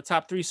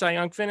top 3 Cy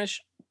Young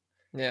finish.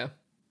 Yeah.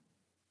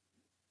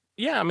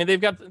 I mean,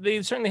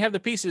 they certainly have the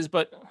pieces,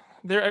 but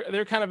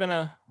they're kind of in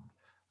a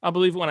I'll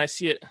believe it when I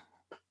see it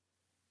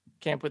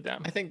camp with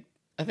them. I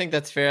think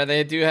that's fair.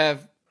 They do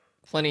have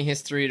plenty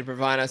history to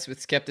provide us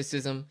with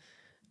skepticism.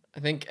 I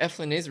think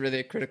Eflin is really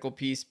a critical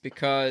piece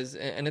because,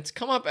 and it's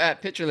come up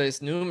at Pitcher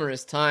List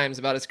numerous times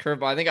about his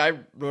curveball. I think I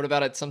wrote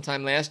about it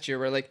sometime last year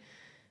where, like,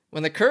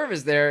 when the curve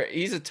is there,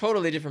 he's a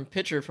totally different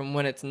pitcher from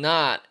when it's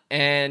not.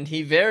 And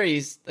he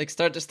varies like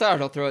start to start.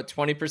 He'll throw at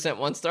 20%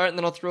 one start, and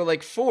then he'll throw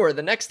like 4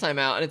 the next time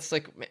out. And it's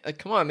like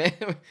come on, man,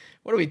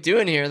 what are we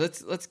doing here?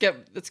 Let's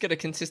get a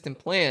consistent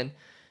plan.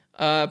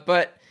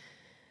 But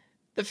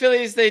the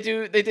Phillies, they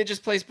did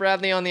just place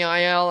Bradley on the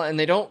IL, and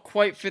they don't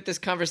quite fit this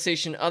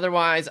conversation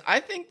otherwise.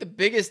 I think the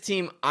biggest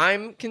team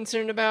I'm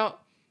concerned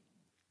about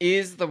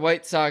is the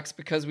White Sox,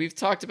 because we've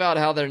talked about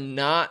how they're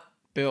not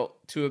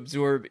built to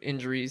absorb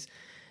injuries.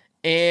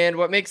 And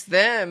what makes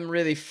them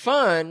really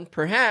fun,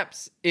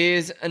 perhaps,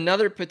 is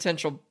another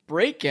potential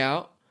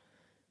breakout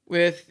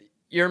with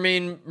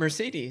Yermin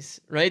Mercedes,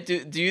 right?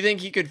 Do you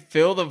think he could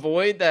fill the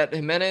void that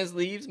Jimenez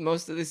leaves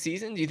most of the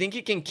season? Do you think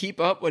he can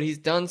keep up what he's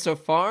done so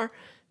far?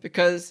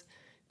 Because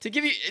to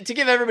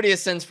give everybody a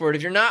sense for it,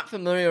 if you're not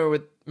familiar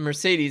with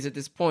Mercedes at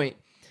this point,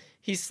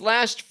 he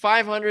slashed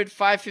 500,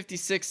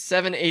 556,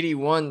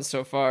 781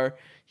 so far.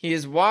 He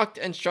has walked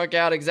and struck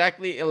out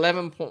exactly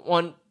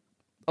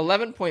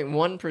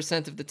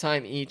 11.1% of the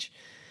time each.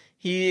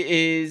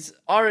 He is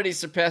already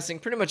surpassing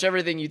pretty much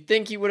everything you'd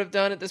think he would have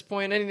done at this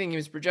point, anything he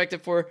was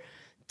projected for.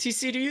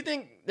 TC, do you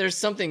think there's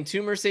something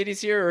to Mercedes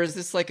here, or is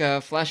this like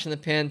a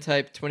flash-in-the-pan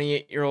type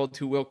 28-year-old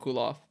who will cool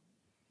off?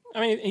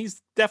 I mean,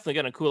 he's definitely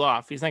going to cool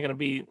off. He's not going to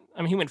be...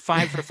 I mean, he went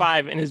 5 for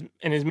 5 in his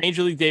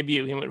major league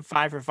debut. He went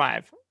 5 for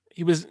 5.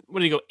 He was,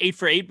 what did he go, 8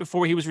 for 8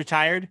 before he was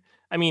retired?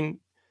 I mean,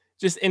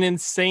 just an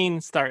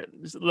insane start.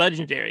 Just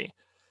legendary.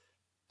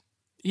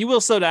 He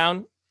will slow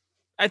down.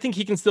 I think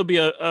he can still be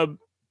a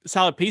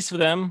solid piece for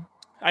them.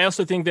 I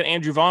also think that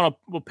Andrew Vaughn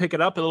will pick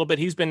it up a little bit.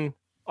 He's been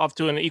off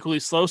to an equally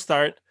slow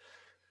start.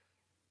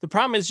 The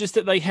problem is just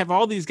that they have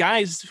all these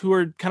guys who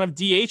are kind of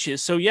DHs.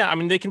 So, yeah, I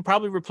mean, they can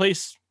probably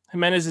replace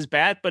Jimenez's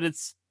bat, but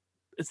it's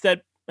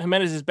that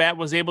Jimenez's bat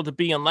was able to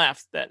be in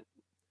left that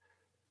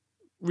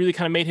really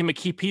kind of made him a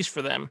key piece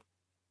for them.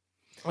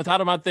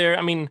 Without him out there,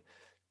 I mean,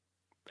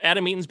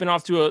 Adam Eaton's been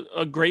off to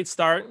a great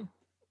start,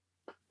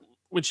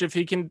 which if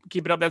he can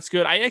keep it up, that's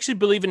good. I actually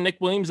believe in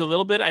Nick Williams a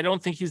little bit. I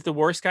don't think he's the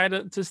worst guy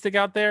to stick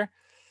out there.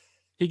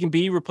 He can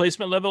be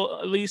replacement level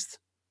at least.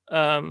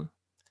 And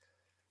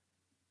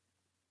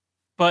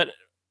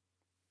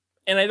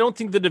I don't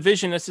think the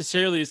division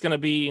necessarily is going to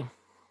be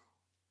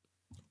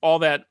all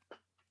that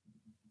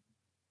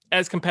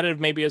as competitive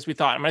maybe as we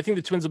thought. I mean, I think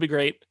the Twins will be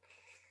great.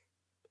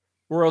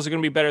 Royals are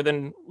going to be better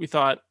than we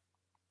thought.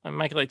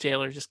 Michael A.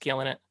 Taylor just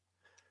killing it.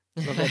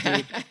 Love that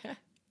dude.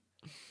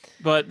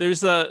 But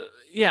there's I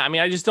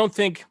mean, I just don't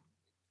think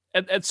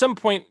at some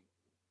point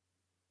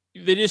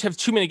they just have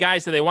too many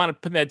guys that they want to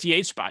put in that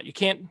DH spot. You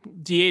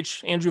can't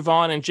DH Andrew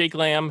Vaughn and Jake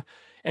Lamb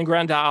and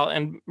Grandal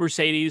and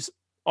Mercedes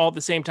all at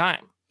the same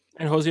time.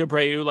 And Jose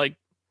Abreu, like,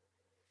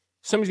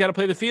 somebody's got to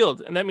play the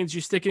field. And that means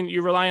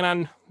you're relying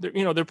on,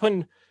 they're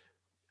putting,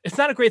 it's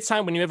not a great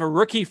sign when you have a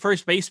rookie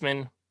first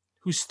baseman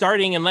who's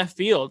starting in left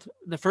field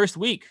the first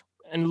week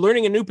and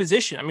learning a new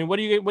position. I mean, what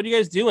are you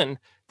guys doing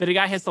that a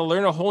guy has to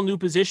learn a whole new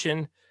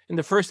position in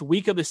the first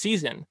week of the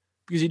season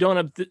because you don't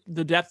have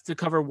the depth to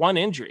cover one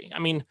injury? I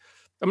mean,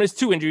 it's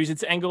 2 injuries.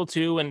 It's Engel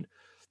too.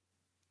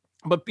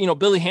 But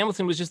Billy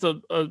Hamilton was just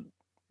a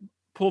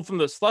pull from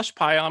the slush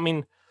pile. I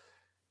mean,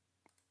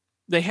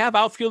 they have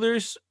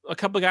outfielders, a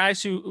couple of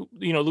guys who,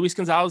 Luis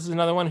Gonzalez is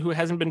another one who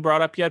hasn't been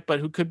brought up yet, but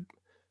who could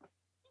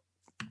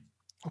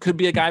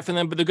be a guy for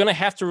them, but they're going to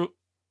have to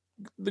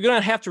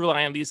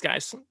rely on these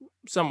guys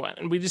somewhat.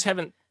 And we just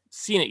haven't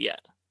seen it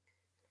yet.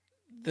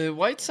 The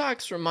White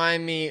Sox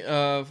remind me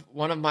of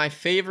one of my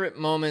favorite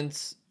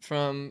moments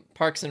from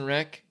Parks and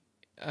Rec.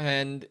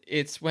 And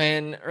it's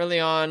when early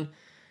on,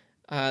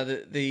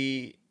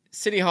 the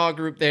City Hall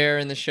group there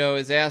in the show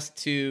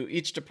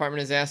each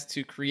department is asked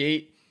to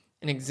create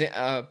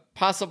a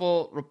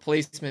possible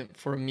replacement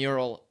for a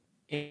mural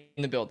in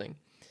the building.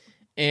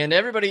 And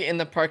everybody in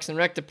the Parks and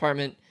Rec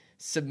department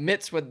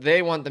submits what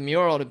they want the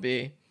mural to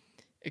be,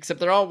 except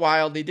they're all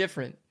wildly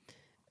different.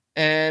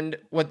 And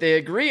what they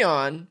agree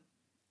on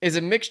is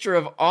a mixture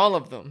of all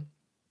of them.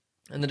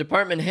 And the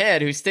department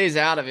head, who stays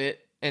out of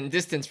it and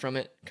distance from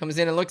it, comes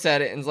in and looks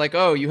at it and is like,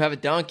 "Oh, you have a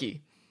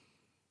donkey."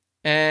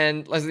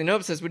 And Leslie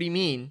Knope says, "What do you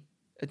mean,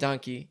 a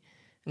donkey?"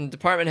 And the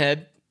department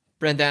head,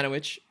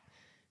 Brandanowicz,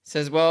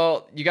 says,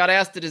 "Well, you got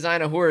asked to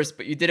design a horse,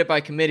 but you did it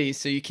by committee,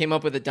 so you came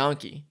up with a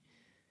donkey."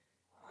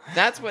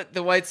 That's what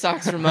the White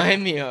Sox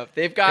remind me of.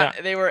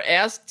 They were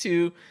asked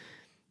to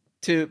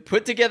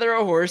put together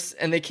a horse,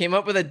 and they came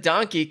up with a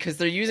donkey because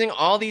they're using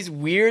all these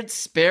weird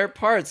spare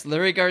parts.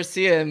 Larry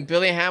Garcia and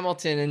Billy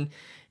Hamilton and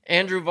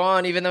Andrew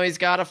Vaughn, even though he's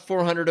got a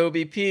 400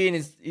 OBP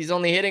and he's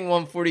only hitting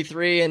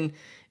 143 and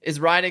is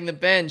riding the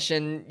bench,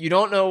 and you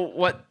don't know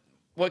what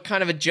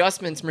kind of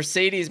adjustments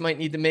Mercedes might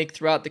need to make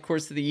throughout the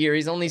course of the year.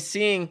 He's only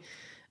seeing,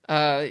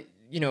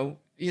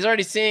 he's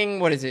already seeing,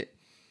 what is it?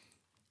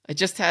 I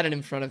just had it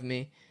in front of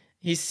me.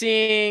 He's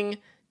seeing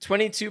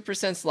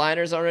 22%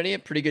 sliders already, a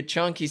pretty good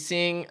chunk. He's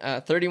seeing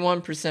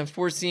 31%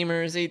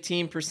 four-seamers,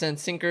 18%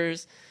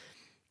 sinkers,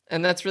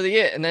 and that's really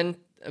it. And then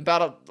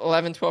about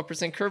 11,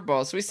 12%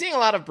 curveballs. So he's seeing a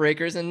lot of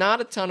breakers and not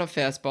a ton of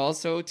fastballs,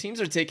 so teams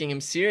are taking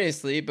him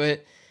seriously,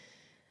 but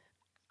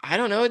I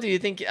don't know. Do you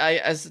think,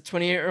 as a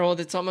 28-year-old,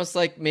 it's almost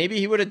like maybe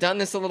he would have done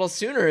this a little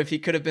sooner if he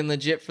could have been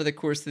legit for the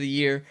course of the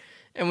year?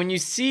 And when you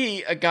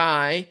see a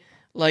guy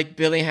like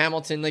Billy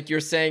Hamilton, like you're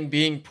saying,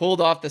 being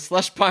pulled off the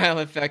slush pile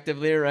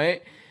effectively,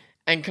 right?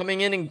 And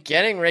coming in and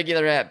getting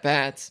regular at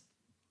bats,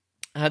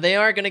 they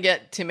are going to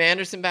get Tim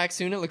Anderson back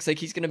soon. It looks like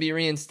he's going to be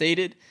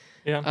reinstated.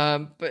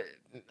 Yeah. But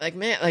like,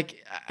 man,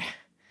 like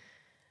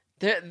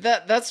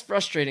that's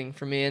frustrating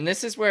for me. And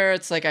this is where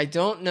it's like, I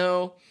don't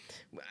know.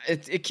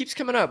 It keeps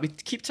coming up. We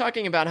keep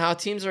talking about how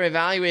teams are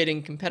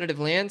evaluating competitive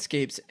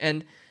landscapes.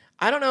 And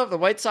I don't know if the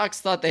White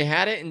Sox thought they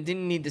had it and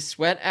didn't need to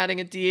sweat adding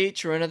a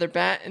DH or another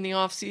bat in the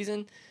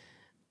offseason.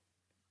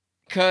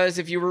 Because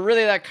if you were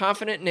really that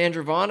confident in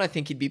Andrew Vaughn, I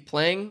think he'd be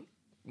playing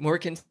more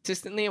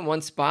consistently in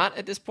one spot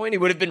at this point. He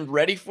would have been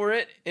ready for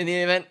it in the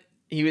event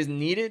he was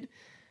needed.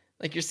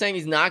 Like you're saying,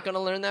 he's not going to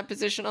learn that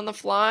position on the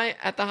fly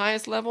at the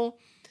highest level.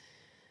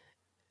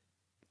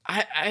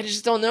 I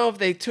just don't know if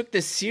they took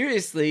this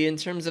seriously in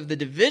terms of the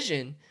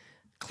division.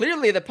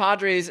 Clearly, the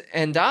Padres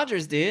and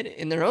Dodgers did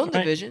in their own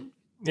division.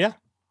 Yeah.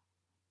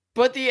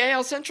 But the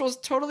AL Central is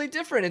totally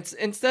different. It's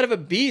instead of a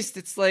beast,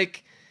 it's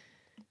like,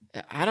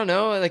 I don't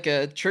know, like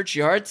a church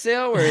yard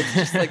sale where it's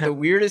just like the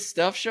weirdest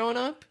stuff showing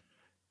up.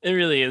 It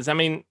really is. I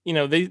mean,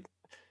 they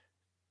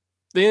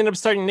ended up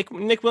starting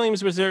Nick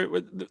Williams was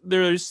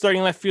their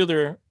starting left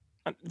fielder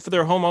for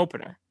their home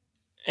opener,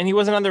 and he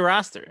wasn't on the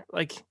roster.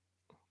 Like,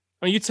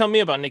 you tell me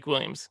about Nick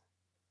Williams.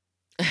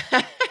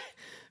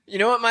 You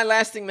know what my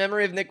lasting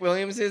memory of Nick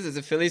Williams is as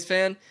a Phillies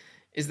fan?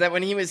 Is that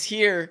when he was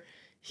here,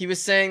 he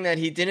was saying that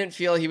he didn't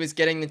feel he was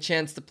getting the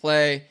chance to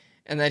play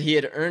and that he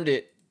had earned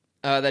it,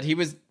 that he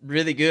was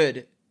really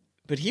good,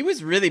 but he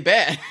was really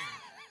bad.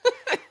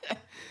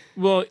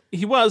 Well,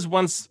 he was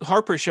once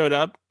Harper showed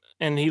up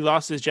and he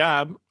lost his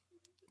job,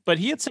 but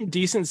he had some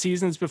decent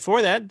seasons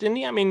before that, didn't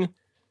he? I mean,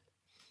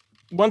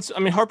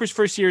 Harper's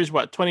first year is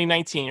what,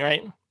 2019,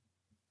 right?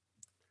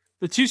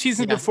 The 2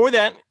 seasons before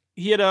that,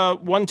 he had a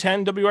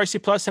 110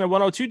 WRC plus and a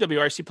 102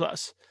 WRC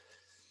plus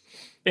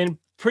in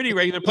pretty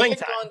regular playing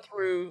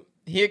time.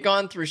 He had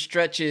gone through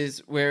stretches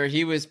where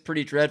he was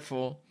pretty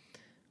dreadful.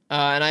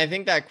 And I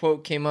think that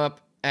quote came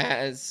up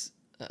as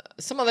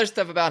some other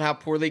stuff about how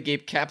poorly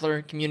Gabe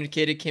Kapler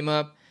communicated came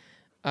up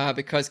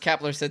because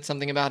Kapler said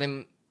something about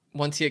him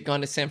once he had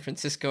gone to San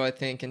Francisco, I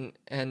think.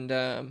 And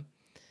the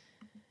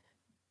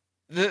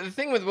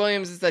thing with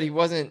Williams is that he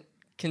wasn't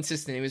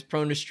consistent. He was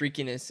prone to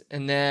streakiness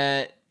and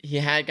that he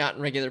had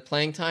gotten regular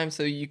playing time,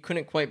 so you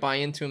couldn't quite buy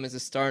into him as a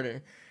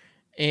starter.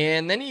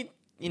 And then he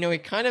didn't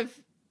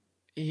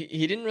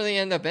really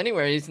end up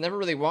anywhere. He's never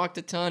really walked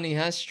a ton. He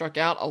has struck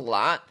out a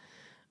lot.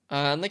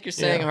 And like you're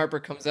saying,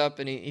 Harper comes up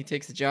and he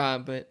takes the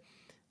job, but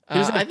he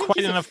doesn't have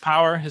quite enough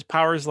power. His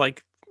power is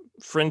like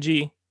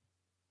fringy.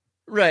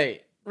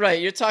 Right.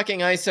 You're talking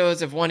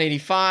ISOs of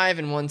 185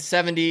 and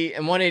 170,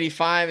 and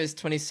 185 is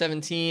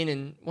 2017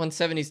 and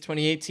 170 is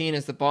 2018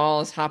 as the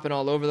ball is hopping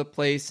all over the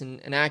place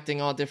and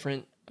acting all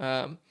different.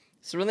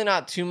 So really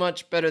not too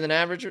much better than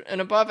average,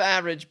 an above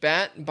average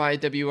bat by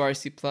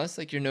WRC plus,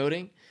 like you're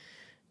noting,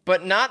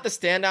 but not the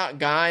standout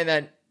guy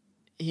that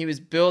he was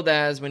billed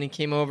as when he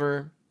came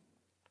over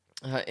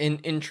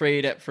in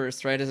trade at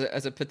first, right?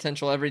 As a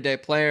potential everyday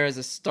player, as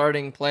a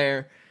starting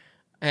player.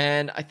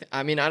 And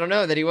I don't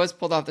know, that he was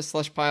pulled off the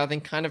slush pile, I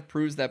think kind of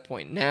proves that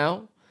point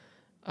now.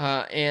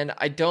 And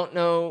I don't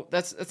know,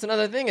 that's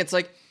another thing. It's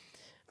like,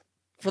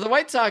 for the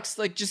White Sox,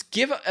 like, just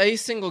give a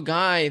single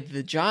guy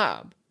the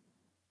job.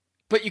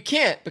 But you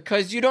can't,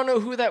 because you don't know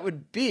who that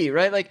would be,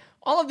 right? Like,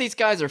 all of these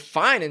guys are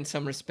fine in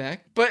some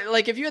respect. But,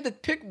 like, if you had to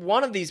pick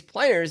one of these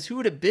players, who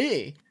would it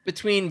be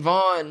between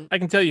Vaughn? I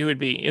can tell you who it would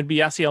be. It'd be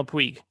Yasiel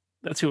Puig.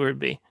 That's who it would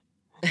be.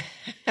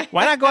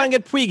 Why not go out and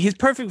get Puig? He's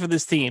perfect for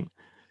this team.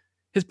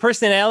 His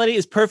personality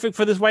is perfect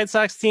for this White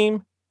Sox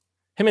team.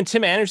 Him and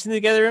Tim Anderson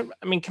together.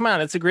 I mean, come on.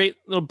 It's a great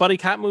little buddy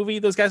cop movie.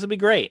 Those guys will be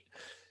great.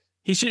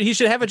 He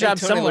should have a job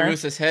somewhere.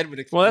 Head would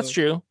explode. Well, that's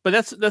true.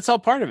 But that's all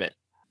part of it.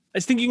 I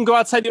just think you can go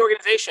outside the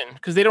organization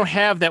because they don't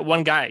have that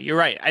one guy. You're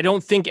right. I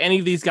don't think any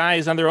of these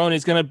guys on their own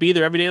is going to be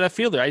their everyday left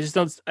fielder.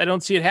 I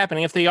don't see it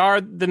happening. If they are,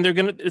 then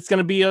it's going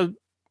to be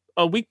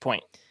a weak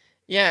point.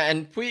 Yeah,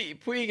 and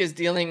Puig is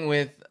dealing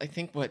with, I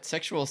think,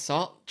 sexual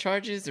assault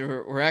charges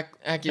or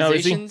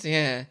accusations?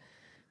 Yeah.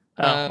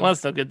 Well,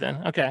 that's no good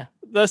then. Okay.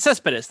 The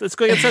Cespedes. Let's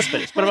go get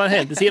Cespedes. What about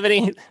him? Does he have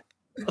any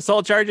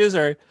assault charges?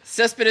 Or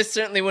Cespedes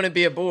certainly wouldn't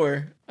be a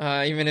bore,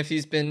 even if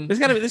he's been. There's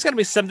gotta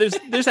be some.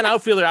 There's an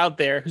outfielder out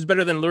there who's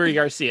better than Lurie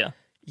Garcia.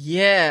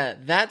 Yeah,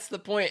 that's the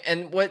point.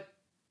 And what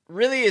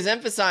really is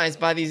emphasized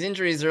by these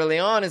injuries early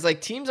on is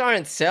like teams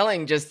aren't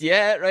selling just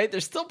yet, right? They're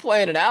still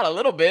playing it out a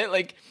little bit.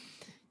 Like,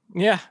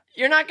 yeah,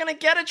 you're not gonna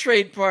get a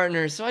trade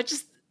partner. So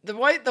the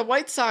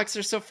White Sox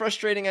are so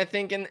frustrating, I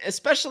think, and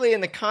especially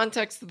in the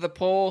context of the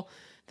poll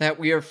that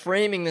we are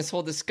framing this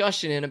whole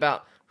discussion in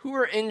about who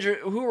are injured,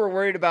 who we're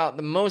worried about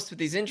the most with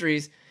these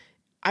injuries.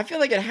 I feel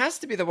like it has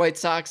to be the White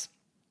Sox.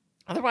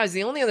 Otherwise,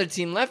 the only other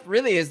team left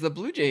really is the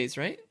Blue Jays,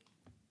 right?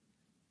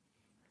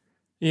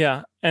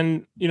 Yeah,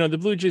 and the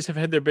Blue Jays have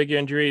had their big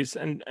injuries,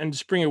 and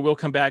Springer will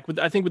come back. But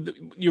I think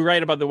you're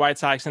right about the White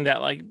Sox in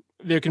that like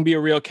there can be a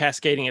real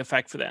cascading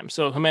effect for them.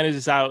 So Jimenez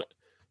is out.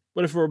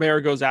 What if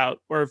Robert goes out,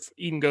 or if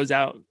Eden goes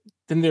out?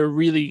 Then they're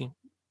really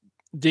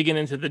digging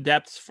into the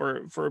depths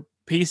for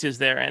pieces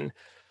there, and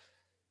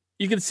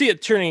you can see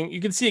it turning. You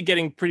can see it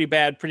getting pretty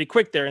bad pretty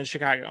quick there in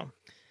Chicago.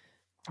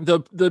 The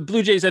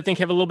Blue Jays, I think,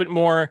 have a little bit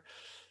more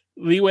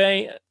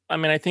leeway. I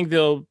mean, I think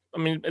they'll. I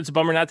mean, it's a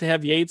bummer not to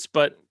have Yates,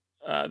 but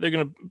they're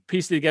going to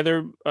piece it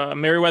together.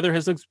 Merriweather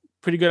has looked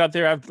pretty good out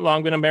there. I've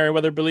long been a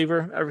Merriweather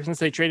believer ever since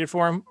they traded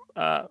for him,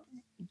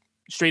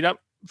 straight up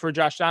for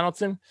Josh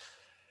Donaldson.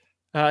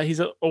 He's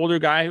an older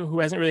guy who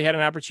hasn't really had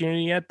an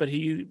opportunity yet, but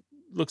he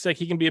looks like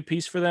he can be a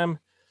piece for them.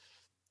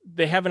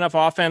 They have enough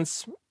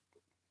offense.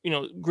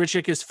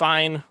 Grichuk is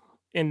fine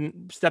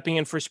in stepping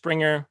in for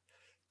Springer.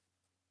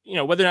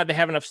 Whether or not they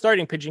have enough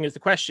starting pitching is the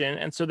question.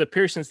 And so the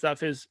Pearson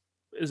stuff is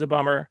a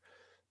bummer,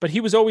 but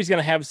he was always going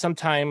to have some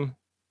time.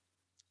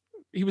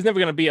 He was never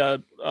going to be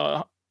a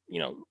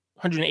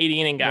 180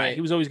 inning guy. Right.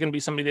 He was always going to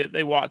be somebody that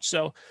they watch.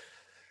 So,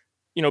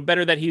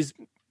 better that he's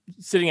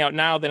sitting out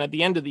now than at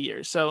the end of the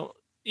year. So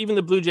even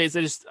the Blue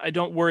Jays, I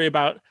don't worry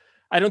about.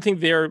 I don't think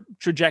their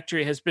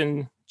trajectory has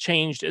been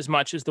changed as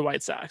much as the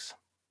White Sox.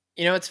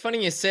 It's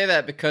funny you say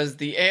that because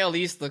the AL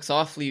East looks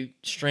awfully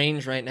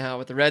strange right now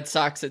with the Red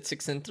Sox at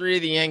 6-3,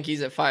 the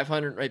Yankees at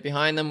 500 right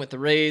behind them with the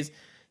Rays,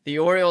 the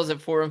Orioles at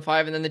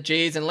 4-5, and then the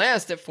Jays in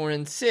last at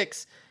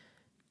 4-6.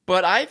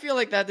 But I feel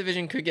like that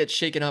division could get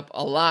shaken up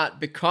a lot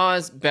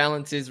because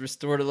balance is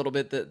restored a little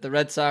bit. The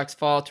Red Sox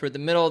fall toward the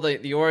middle,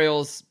 the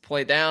Orioles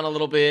play down a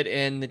little bit,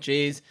 and the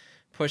Jays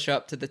push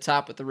up to the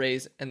top with the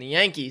Rays and the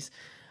Yankees.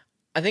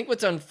 I think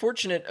what's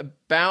unfortunate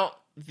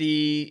about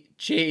the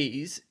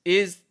Jays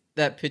is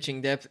that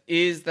pitching depth,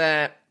 is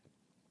that,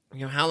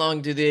 how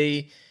long do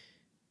they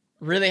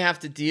really have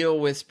to deal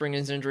with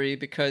Springer's injury,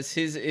 because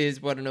his is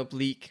an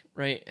oblique,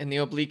 right? And the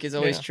oblique is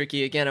always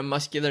tricky. Again, a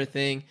muscular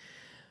thing.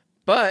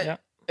 But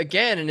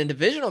again, in a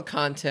divisional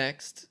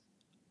context,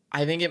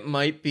 I think it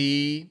might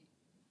be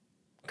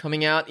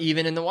coming out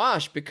even in the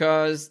wash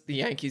because the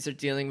Yankees are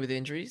dealing with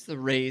injuries. The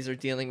Rays are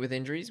dealing with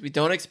injuries. We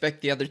don't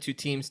expect the other two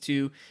teams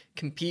to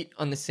compete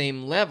on the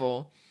same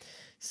level.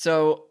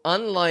 So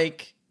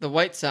unlike the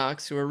White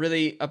Sox, who are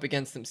really up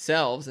against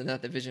themselves in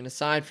that division,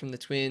 aside from the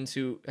Twins,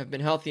 who have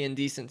been healthy and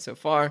decent so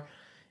far,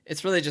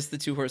 it's really just the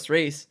two-horse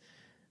race.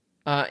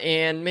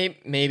 And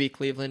maybe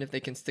Cleveland, if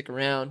they can stick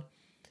around.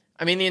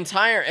 I mean, the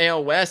entire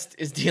AL West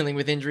is dealing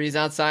with injuries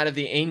outside of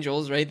the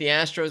Angels, right? The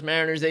Astros,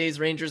 Mariners, A's,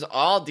 Rangers,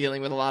 all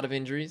dealing with a lot of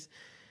injuries.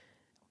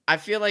 I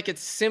feel like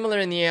it's similar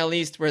in the AL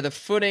East, where the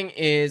footing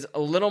is a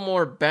little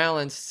more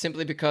balanced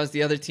simply because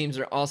the other teams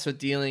are also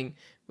dealing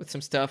with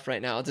some stuff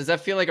right now. Does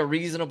that feel like a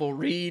reasonable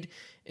read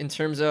in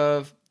terms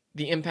of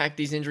the impact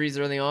these injuries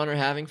early on are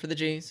having for the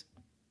Jays?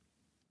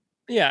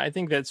 Yeah, I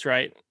think that's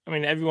right. I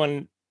mean,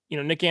 everyone,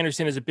 Nick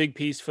Anderson is a big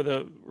piece for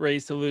the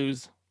Rays to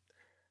lose.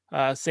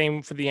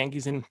 Same for the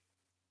Yankees and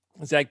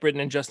Zach Britton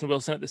and Justin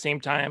Wilson at the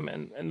same time.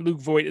 And Luke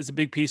Voigt is a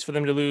big piece for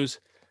them to lose.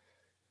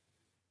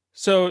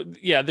 So,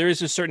 yeah, there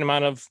is a certain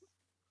amount of,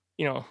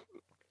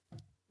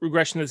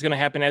 regression that's going to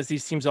happen as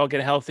these teams all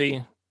get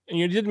healthy. And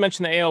you did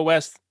mention the AL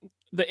West.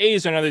 The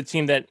A's are another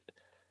team that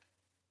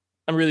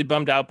I'm really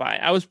bummed out by.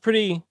 I was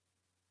pretty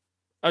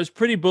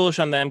bullish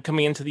on them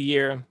coming into the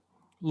year,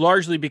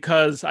 largely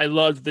because I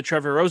loved the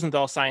Trevor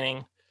Rosenthal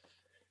signing.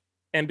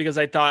 And because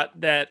I thought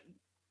that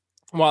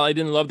while I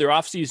didn't love their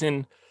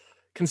offseason,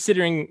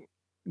 considering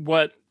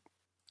what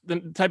the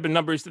type of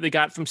numbers that they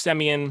got from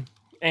Semien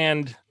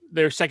and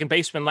their second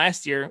baseman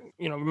last year,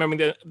 remembering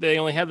that they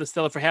only had the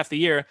Stella for half the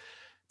year,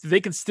 they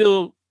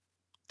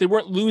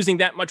weren't losing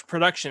that much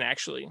production,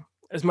 actually,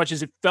 as much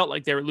as it felt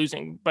like they were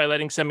losing by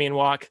letting Semien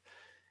walk.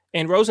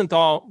 And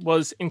Rosenthal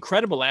was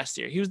incredible last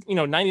year. He was,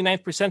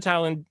 99th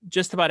percentile in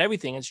just about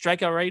everything, and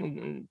strikeout rate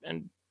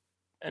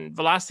and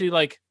velocity.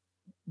 Like,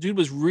 dude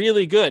was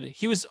really good.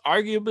 He was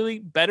arguably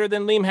better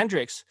than Liam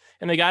Hendricks,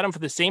 and they got him for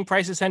the same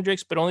price as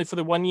Hendricks, but only for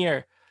the 1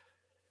 year.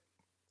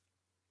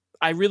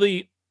 I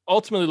really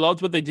ultimately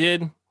loved what they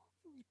did,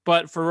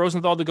 but for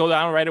Rosenthal to go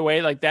down right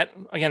away like that,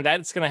 again,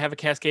 that's going to have a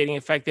cascading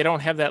effect. They don't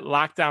have that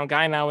lockdown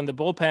guy now in the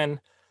bullpen.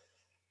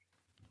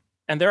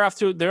 And they're off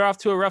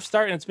to a rough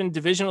start, and it's been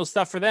divisional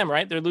stuff for them,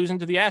 right? They're losing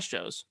to the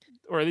Astros,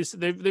 or at least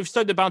they've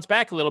started to bounce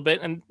back a little bit,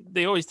 and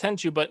they always tend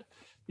to. But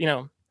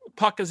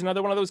Puck is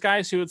another one of those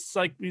guys who it's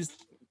like,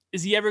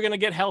 is he ever going to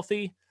get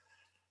healthy?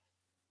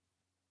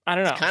 I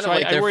don't know. It's kind of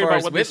like their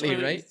Forrest Whitley,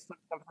 right?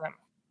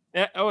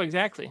 Yeah. Oh,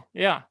 exactly.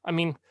 Yeah. I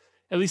mean,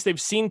 at least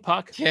they've seen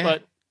Puck,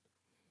 but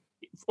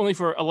only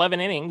for 11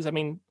 innings. I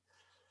mean,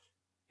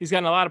 he's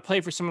gotten a lot of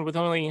play for someone with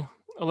only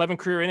 11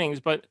 career innings,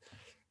 but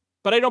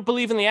I don't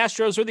believe in the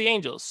Astros or the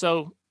Angels.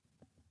 So,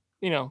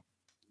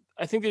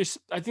 I think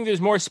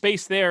there's more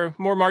space there,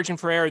 more margin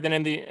for error than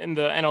in the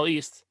NL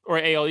East or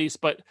AL East.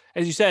 But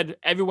as you said,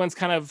 everyone's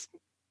kind of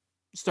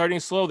starting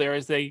slow there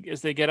as they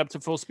get up to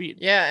full speed.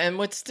 Yeah, and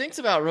what stinks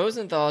about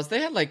Rosenthal is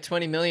they had like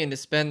 20 million to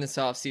spend this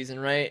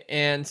offseason, right?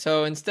 And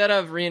so instead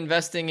of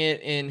reinvesting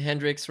it in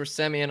Hendricks or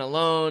Semyon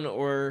alone,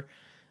 or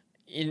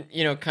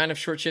kind of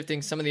short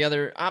shifting some of the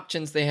other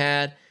options they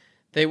had,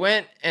 they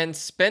went and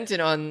spent it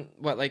on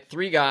what, like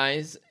three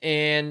guys,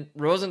 and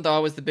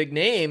Rosenthal was the big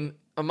name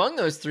among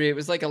those three. It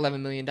was like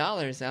 $11 million out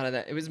of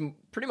that. It was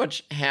pretty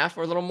much half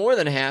or a little more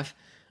than half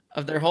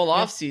of their whole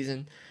Yeah.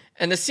 offseason.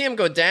 And to see him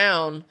go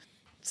down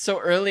so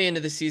early into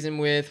the season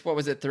with, what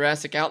was it,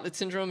 thoracic outlet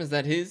syndrome? Is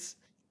that his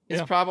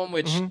Yeah. problem,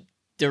 which Hmm.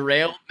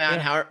 derailed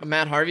Yeah.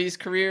 Matt Harvey's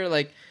career?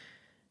 Like,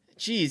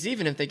 geez,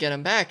 even if they get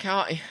him back,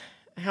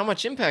 how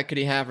much impact could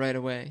he have right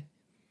away?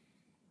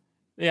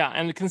 Yeah.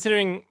 And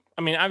considering,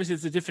 I mean, obviously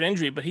it's a different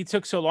injury, but he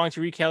took so long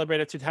to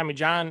recalibrate after Tommy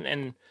John.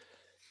 And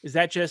is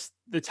that just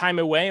the time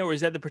away, or is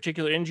that the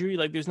particular injury?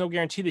 Like, there's no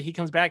guarantee that he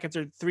comes back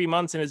after 3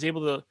 months and is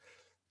able to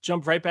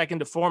jump right back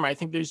into form. I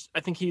think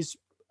he's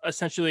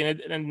essentially,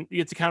 and you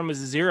get to count him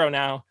as a zero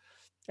now.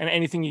 And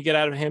anything you get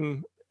out of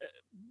him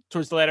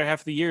towards the latter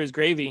half of the year is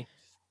gravy.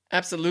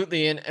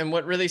 Absolutely. And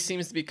what really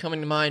seems to be coming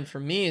to mind for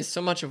me is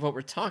so much of what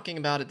we're talking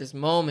about at this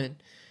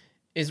moment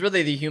is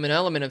really the human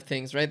element of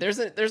things, right? There's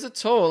a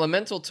toll, a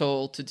mental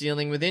toll to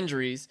dealing with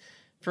injuries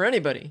for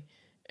anybody.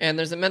 And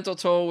there's a mental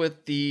toll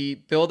with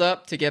the build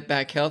up to get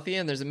back healthy,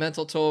 and there's a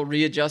mental toll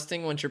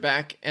readjusting once you're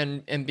back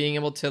and being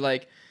able to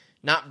like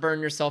not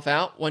burn yourself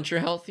out once you're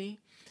healthy.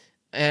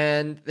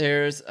 And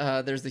there's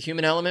the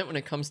human element when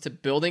it comes to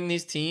building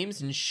these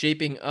teams and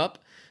shaping up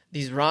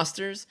these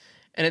rosters.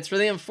 And it's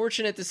really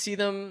unfortunate to see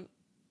them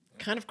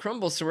kind of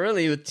crumble so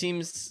early with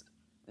teams.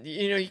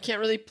 You can't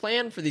really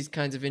plan for these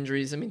kinds of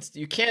injuries. I mean,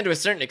 you can to a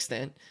certain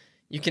extent.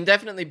 You can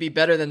definitely be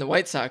better than the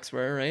White Sox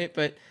were, right?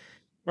 But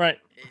Right.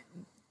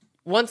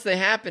 once they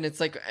happen, it's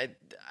like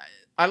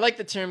I like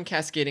the term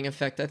cascading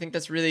effect. I think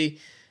that's really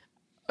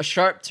a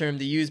sharp term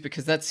to use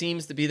because that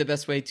seems to be the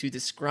best way to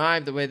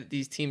describe the way that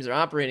these teams are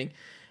operating.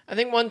 I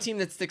think one team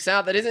that sticks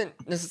out that isn't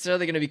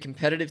necessarily going to be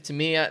competitive to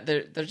me,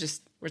 they're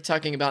just, we're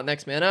talking about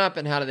next man up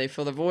and how do they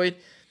fill the void.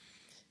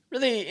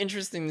 Really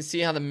interesting to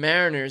see how the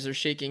Mariners are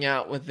shaking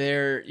out with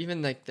their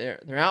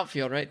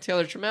outfield, right?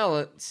 Taylor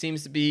Trammell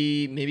seems to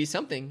be maybe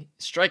something,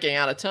 striking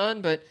out a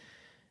ton, but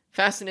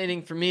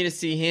fascinating for me to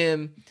see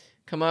him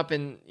come up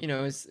in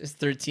his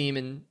third team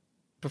and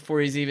before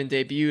he's even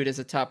debuted as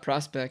a top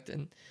prospect,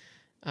 and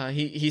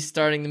he's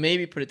starting to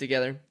maybe put it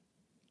together.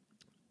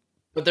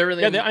 But they're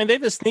really They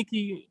have a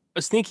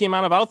sneaky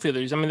amount of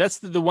outfielders. I mean, that's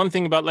the one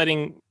thing about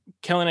letting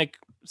Kelenic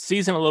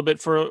season a little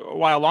bit for a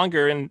while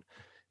longer in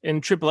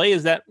AAA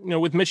is that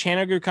with Mitch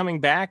Haniger coming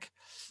back,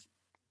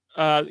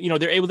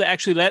 they're able to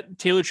actually let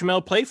Taylor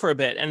Trammell play for a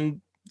bit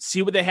and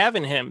see what they have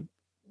in him.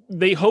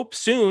 They hope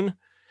soon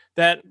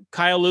that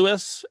Kyle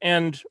Lewis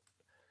and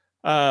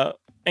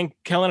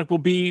Kelenic will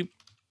be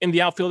in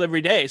the outfield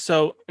every day.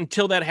 So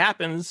until that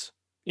happens,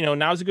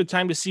 now's a good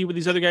time to see what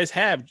these other guys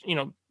have.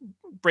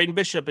 Braden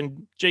Bishop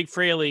and Jake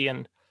Fraley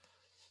and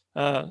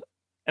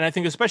I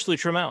think especially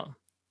Trammell.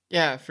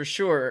 Yeah, for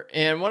sure.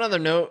 And one other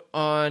note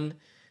on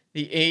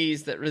the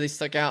A's that really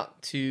stuck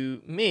out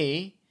to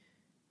me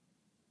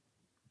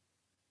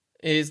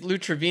is Lou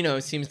Trevino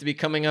seems to be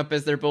coming up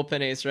as their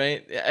bullpen ace,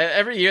 right?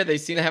 Every year they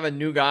seem to have a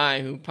new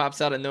guy who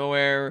pops out of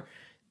nowhere,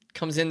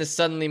 comes into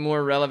suddenly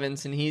more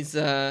relevance, and he's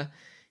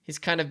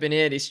kind of been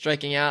it. He's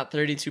striking out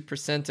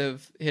 32%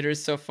 of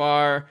hitters so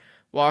far,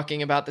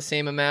 walking about the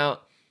same amount.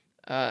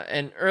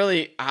 And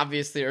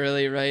obviously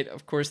early, right?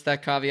 Of course,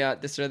 that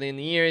caveat this early in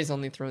the year, he's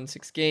only thrown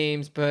 6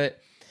 games,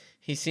 but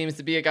he seems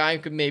to be a guy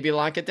who could maybe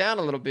lock it down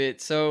a little bit.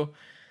 So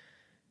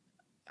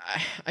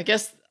I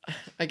guess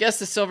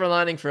the silver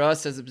lining for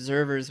us as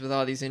observers with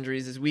all these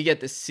injuries is we get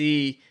to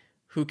see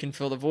who can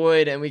fill the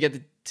void, and we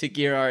get to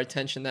gear our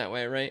attention that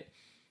way, right?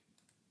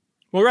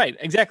 Well, right,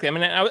 exactly. I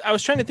mean, I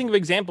was trying to think of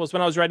examples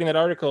when I was writing that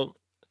article.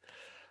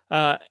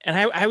 And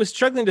I was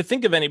struggling to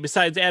think of any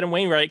besides Adam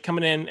Wainwright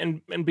coming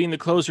in and being the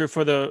closer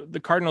for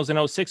the Cardinals in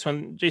 2006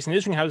 when Jason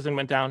Isringhausen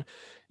went down.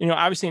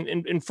 Obviously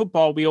in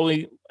football, we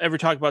only ever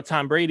talk about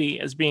Tom Brady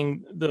as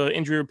being the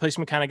injury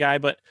replacement kind of guy,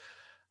 but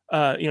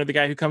the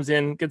guy who comes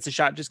in, gets a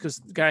shot just because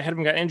the guy ahead of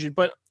him got injured.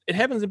 But it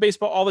happens in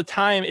baseball all the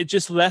time. It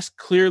just less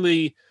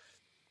clearly,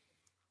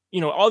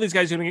 all these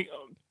guys are going to get,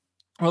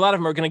 or a lot of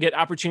them are going to get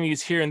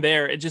opportunities here and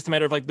there. It's just a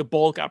matter of like the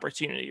bulk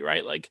opportunity,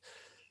 right? Like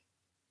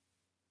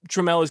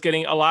Trammell is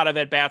getting a lot of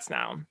at bats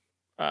now,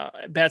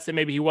 bats that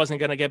maybe he wasn't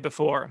going to get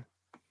before.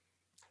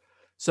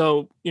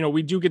 So,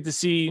 we do get to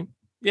see,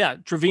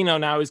 Trevino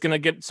now is going to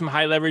get some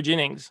high leverage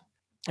innings.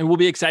 It will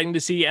be exciting to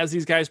see as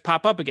these guys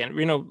pop up again.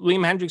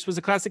 Liam Hendricks was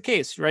a classic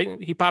case,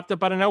 right? He popped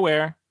up out of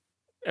nowhere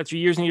after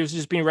years and years of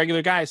just being a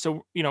regular guy.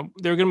 So,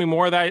 there are going to be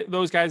more of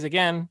those guys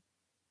again,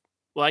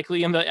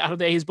 likely in the out of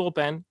the A's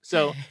bullpen.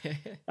 So,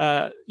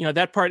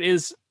 that part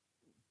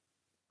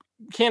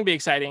can be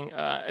exciting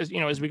as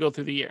we go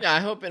through the year. Yeah, I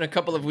hope in a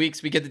couple of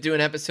weeks we get to do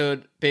an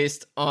episode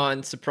based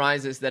on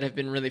surprises that have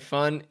been really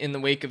fun in the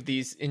wake of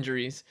these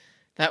injuries.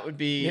 That would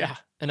be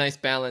a nice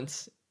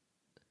balance.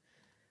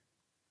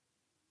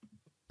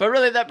 But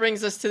really, that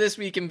brings us to this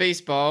week in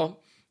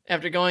baseball.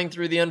 After going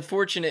through the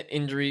unfortunate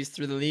injuries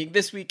through the league,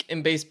 this week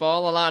in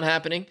baseball, a lot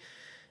happening.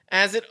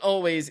 As it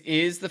always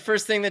is, the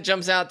first thing that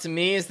jumps out to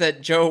me is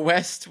that Joe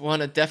West won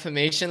a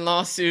defamation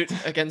lawsuit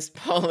against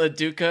Paul Lo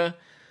Duca.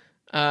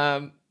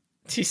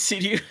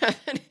 TC, do you have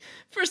any?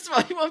 First of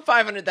all, he won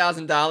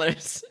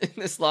 $500,000 in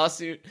this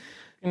lawsuit.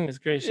 Goodness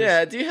gracious.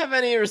 Yeah, do you have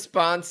any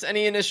response,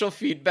 any initial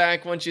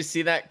feedback once you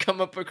see that come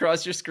up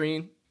across your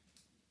screen?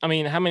 I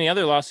mean, how many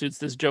other lawsuits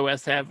does Joe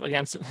West have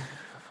against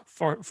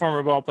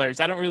former ball players?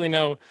 I don't really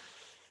know.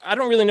 I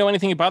don't really know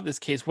anything about this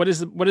case. What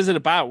is it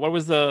about? What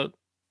was the...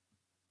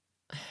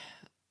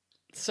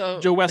 So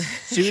Joe West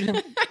sued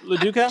Lo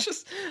Duca?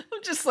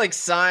 I'm just like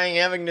sighing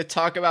having to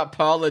talk about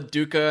Paul Lo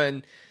Duca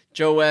and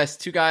Joe West,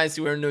 two guys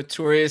who are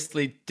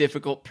notoriously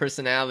difficult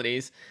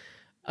personalities.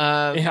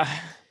 Yeah.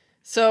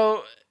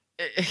 So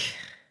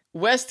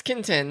West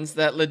contends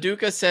that Lo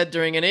Duca said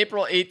during an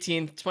April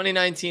 18th,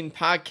 2019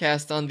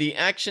 podcast on the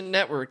Action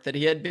Network that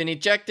he had been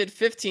ejected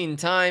 15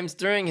 times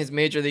during his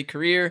major league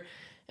career,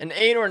 and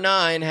 8 or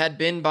 9 had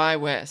been by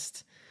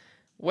West.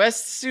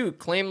 West's suit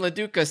claimed Lo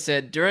Duca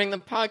said during the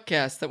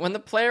podcast that when the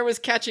player was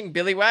catching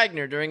Billy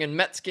Wagner during a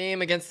Mets game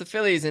against the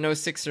Phillies in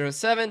 06 or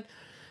 07,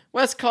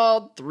 West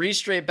called 3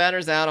 straight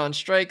batters out on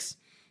strikes.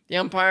 The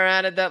umpire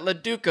added that Lo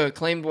Duca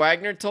claimed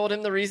Wagner told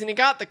him the reason he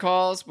got the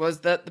calls was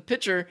that the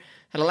pitcher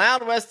had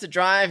allowed West to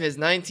drive his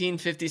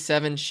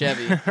 1957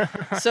 Chevy.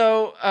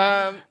 So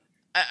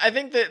I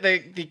think that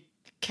the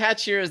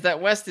catch here is that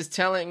West is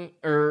telling,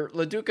 or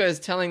Lo Duca is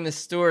telling this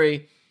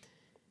story,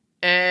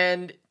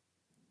 and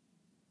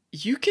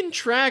you can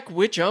track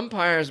which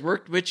umpires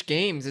worked which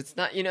games. It's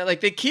not, like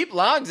they keep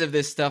logs of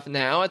this stuff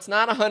now. It's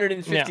not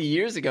 150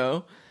 years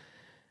ago.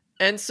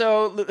 And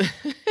so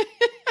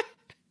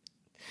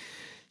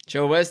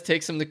Joe West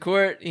takes him to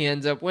court. He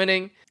ends up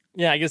winning.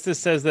 Yeah, I guess this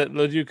says that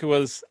Lo Duca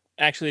was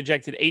actually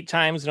ejected 8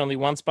 times and only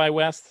once by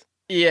West.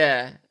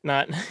 Yeah.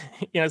 Not,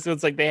 so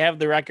it's like they have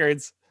the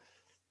records.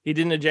 He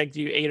didn't eject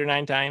you 8 or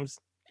 9 times.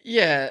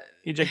 Yeah.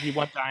 He ejected you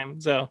 1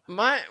 time. So when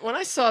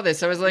I saw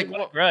this, I was like,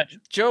 well, grudge.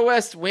 Joe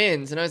West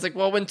wins. And I was like,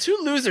 well, when 2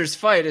 losers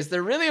fight, is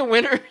there really a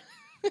winner?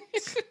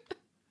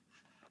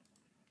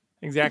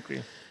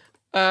 Exactly.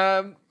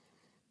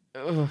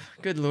 Oh,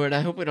 good Lord.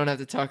 I hope we don't have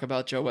to talk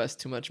about Joe West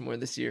too much more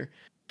this year.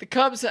 The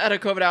Cubs had a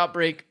COVID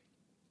outbreak.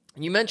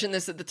 You mentioned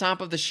this at the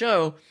top of the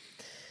show.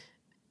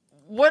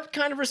 What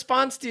kind of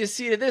response do you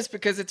see to this?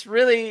 Because it's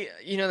really,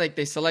 like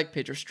they select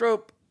Pedro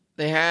Strop.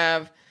 They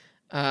have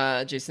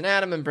Jason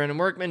Adam and Brandon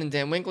Workman and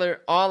Dan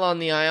Winkler all on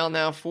the IL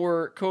now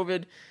for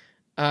COVID.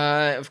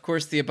 Of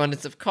course, the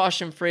abundance of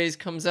caution phrase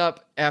comes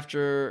up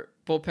after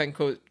bullpen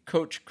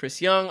coach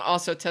Chris Young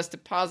also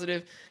tested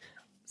positive.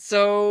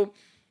 So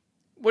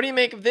what do you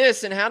make of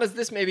this, and how does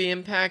this maybe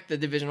impact the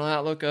divisional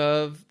outlook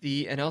of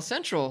the NL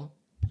Central?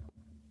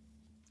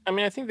 I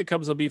mean, I think the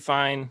Cubs will be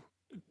fine.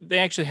 They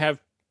actually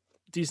have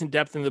decent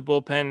depth in the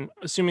bullpen,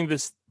 assuming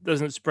this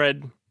doesn't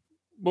spread.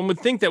 One would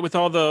think that with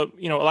all the,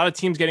 a lot of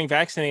teams getting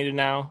vaccinated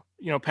now,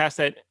 past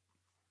that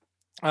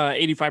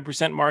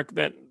 85% mark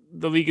that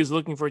the league is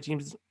looking for,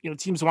 teams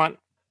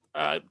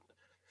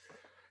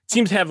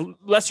have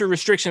lesser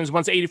restrictions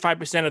once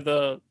 85%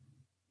 of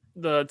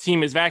the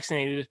team is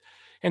vaccinated,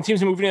 and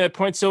teams are moving to that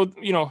point. So,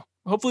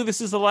 hopefully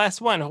this is the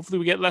last one. Hopefully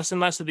we get less and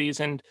less of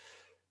these, and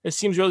it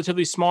seems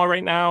relatively small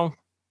right now.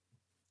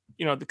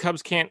 The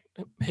Cubs can't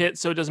hit,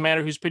 so it doesn't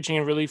matter who's pitching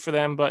in relief for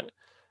them. But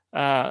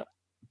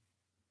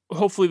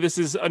hopefully this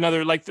is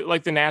another, like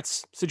the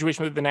Nats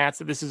situation with the Nats,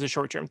 that this is a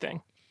short-term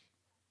thing.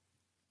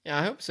 Yeah,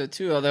 I hope so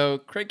too. Although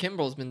Craig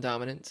Kimbrell's been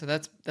dominant, so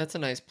that's a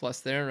nice plus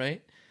there,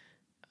 right?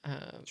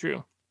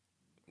 True.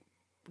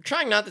 We're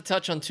trying not to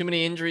touch on too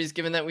many injuries,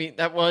 given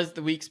that was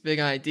the week's big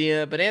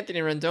idea. But Anthony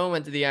Rendon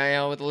went to the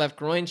IL with a left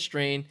groin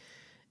strain,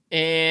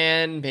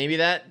 and maybe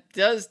that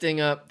does ding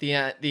up the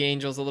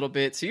Angels a little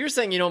bit. So you're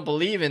saying you don't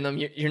believe in them?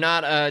 You're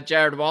not a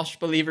Jared Walsh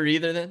believer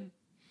either, then?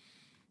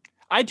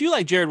 I do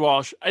like Jared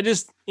Walsh. I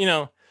just,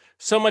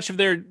 so much of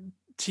their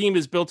team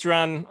is built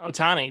around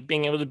Ohtani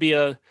being able to be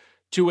a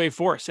two-way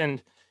force,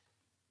 and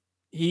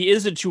he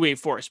is a two-way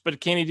force. But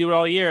can he do it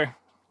all year?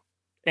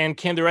 And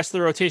can the rest of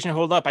the rotation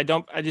hold up?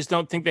 I just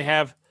don't think they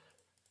have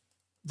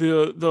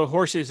the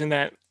horses in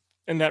that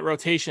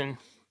rotation.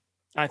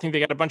 I think they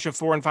got a bunch of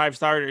 4 and 5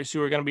 starters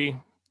who are going to be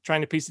trying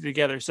to piece it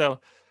together. So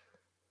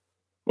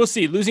we'll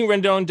see. Losing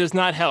Rendon does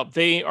not help.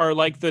 They are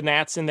like the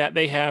Nats in that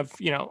they have,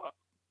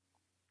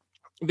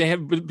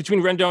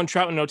 between Rendon,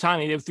 Trout, and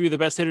Ohtani, they have 3 of the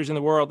best hitters in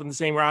the world in the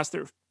same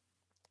roster.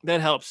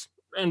 That helps.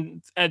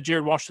 And add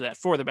Jared Walsh to that,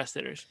 4 of the best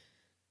hitters.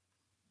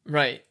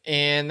 Right.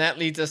 And that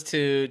leads us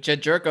to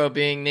Jed Jerko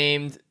being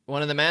named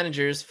one of the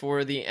managers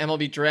for the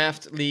MLB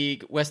Draft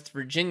League West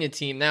Virginia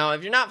team. Now,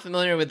 if you're not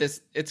familiar with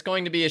this, it's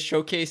going to be a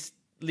showcase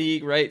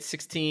league, right?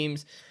 6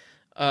 teams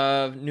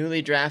of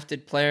newly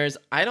drafted players.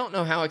 I don't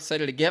know how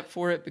excited to get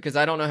for it because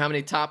I don't know how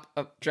many top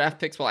draft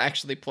picks will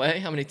actually play,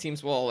 how many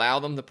teams will allow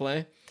them to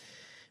play.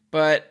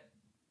 But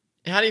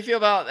how do you feel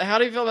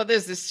about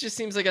this? This just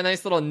seems like a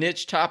nice little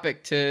niche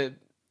topic to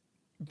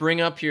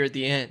bring up here at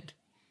the end.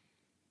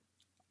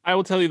 I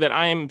will tell you that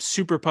I am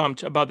super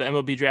pumped about the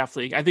MLB Draft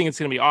League. I think it's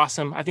going to be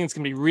awesome. I think it's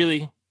going to be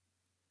really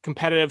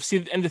competitive.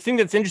 See, and the thing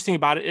that's interesting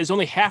about it is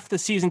only half the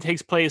season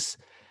takes place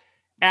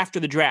after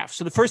the draft.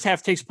 So the first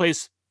half takes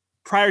place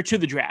prior to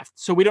the draft.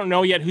 So we don't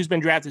know yet who's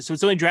been drafted. So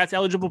it's only draft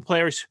eligible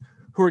players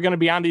who are going to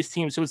be on these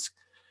teams. So it's,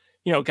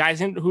 guys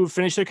who have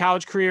finished their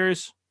college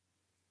careers,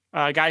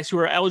 guys who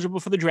are eligible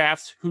for the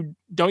draft who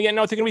don't yet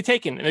know if they're going to be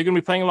taken. And they're going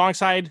to be playing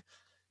alongside,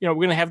 we're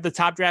going to have the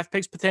top draft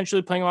picks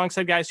potentially playing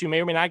alongside guys who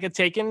may or may not get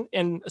taken,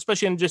 and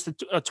especially in just a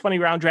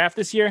 20-round draft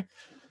this year.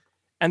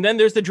 And then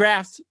there's the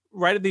draft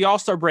right at the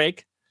All-Star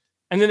break.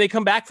 And then they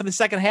come back for the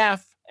second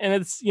half, and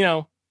it's,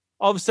 all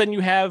of a sudden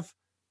you have,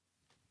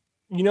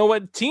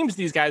 what teams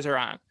these guys are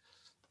on.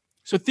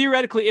 So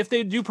theoretically, if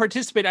they do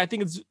participate, I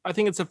think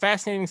it's a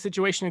fascinating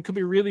situation. It could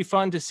be really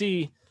fun to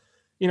see,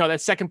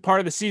 that second part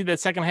of the season, that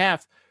second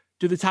half.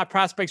 Do the top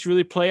prospects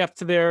really play up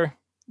to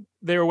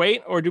their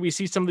weight, or do we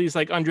see some of these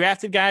like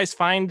undrafted guys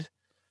find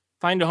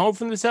a home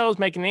for themselves,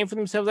 make a name for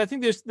themselves? I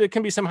think there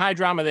can be some high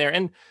drama there.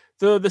 And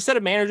the set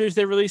of managers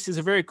they released is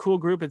a very cool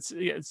group. It's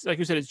like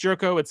you said, it's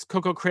Jerko, it's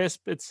Coco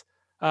Crisp, it's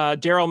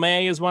Daryl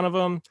May is one of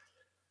them.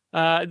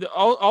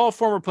 All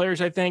former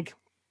players, I think.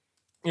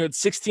 It's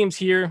 6 teams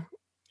here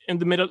in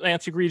the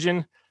Mid-Atlantic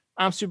region.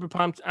 I'm super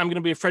pumped. I'm going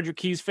to be a Frederick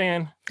Keys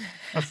fan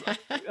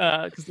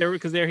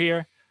because they're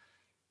here.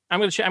 I'm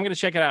going to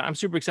check it out. I'm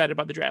super excited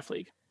about the draft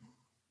league.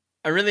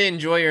 I really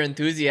enjoy your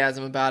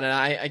enthusiasm about it.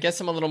 I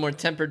guess I'm a little more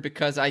tempered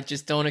because I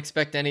just don't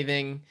expect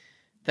anything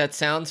that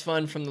sounds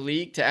fun from the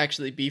league to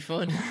actually be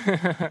fun.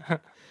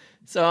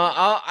 So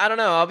I don't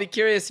know. I'll be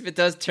curious if it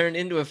does turn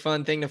into a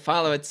fun thing to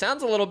follow. It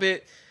sounds a little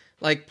bit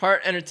like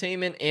part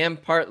entertainment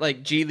and part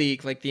like G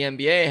League, like the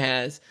NBA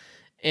has.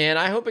 And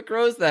I hope it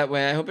grows that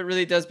way. I hope it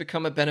really does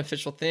become a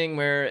beneficial thing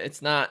where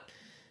it's not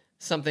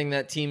something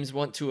that teams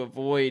want to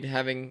avoid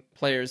having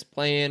players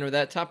play in, or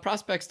that top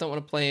prospects don't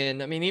want to play in.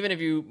 I mean, even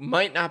if you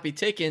might not be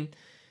taken,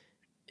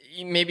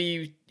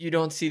 maybe you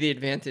don't see the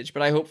advantage,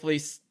 but I hopefully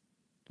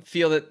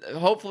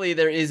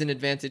there is an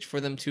advantage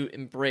for them to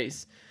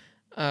embrace.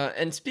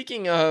 And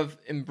speaking of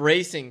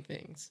embracing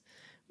things,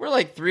 we're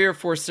like 3 or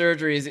 4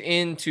 surgeries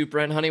into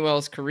Brent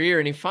Honeywell's career,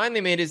 and he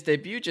finally made his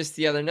debut just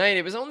the other night.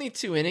 It was only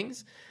 2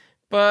 innings,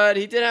 but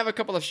he did have a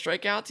couple of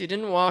strikeouts. He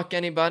didn't walk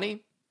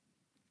anybody.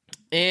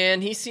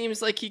 And he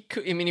seems like he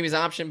could. I mean, he was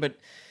optioned, but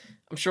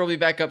I'm sure he'll be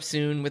back up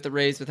soon with the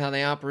Rays, with how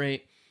they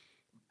operate.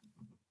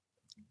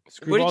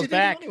 Screwball's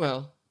back.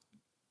 Well,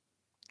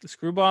 the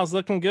screwball's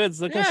looking good. It's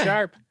looking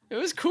sharp. It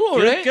was cool,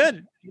 he right? Looked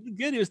good. He looked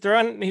good. He was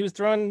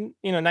throwing,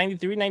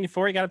 93,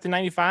 94. He got up to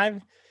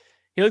 95.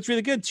 He looked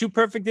really good. 2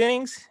 perfect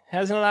innings.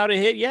 Hasn't allowed a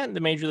hit yet in the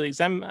major leagues.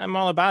 I'm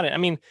all about it. I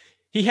mean,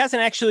 he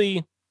hasn't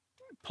actually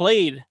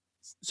played.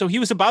 So he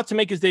was about to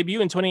make his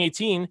debut in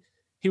 2018.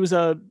 He was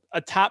a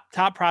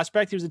top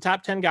prospect. He was a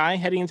top 10 guy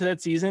heading into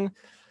that season.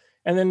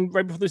 And then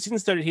right before the season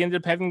started, he ended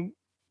up having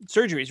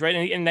surgeries, right?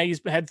 And now he's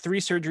had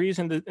 3 surgeries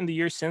in the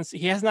years since.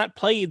 He has not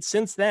played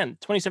since then.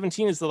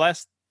 2017 is the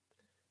last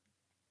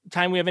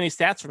time we have any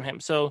stats from him.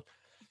 So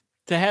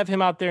to have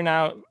him out there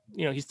now,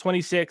 he's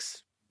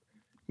 26,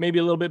 maybe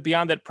a little bit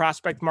beyond that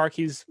prospect mark.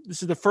 This is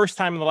the first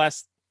time in the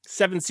last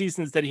 7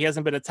 seasons that he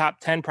hasn't been a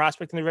top 10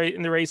 prospect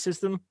in the Rays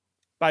system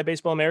by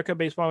Baseball America.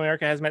 Baseball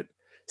America has met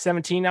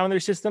 17 now in their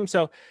system.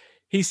 So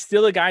he's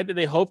still a guy that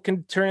they hope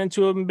can turn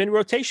into a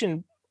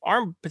mid-rotation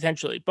arm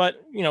potentially. But,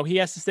 he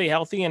has to stay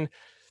healthy. And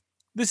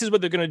this is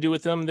what they're going to do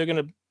with him. They're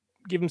going to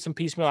give him some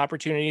piecemeal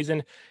opportunities.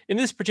 And in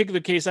this particular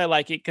case, I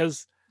like it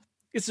because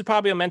this is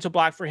probably a mental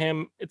block for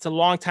him. It's a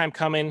long time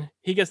coming.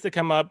 He gets to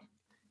come up,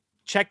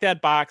 check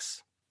that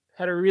box,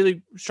 had a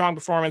really strong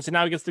performance, and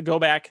now he gets to go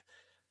back,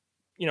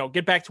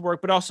 get back to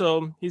work. But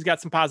also he's got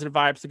some positive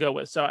vibes to go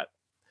with. So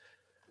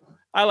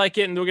I like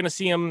it, and we're going to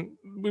see him.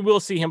 We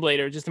will see him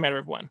later, just a matter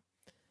of when.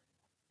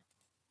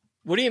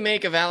 What do you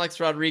make of Alex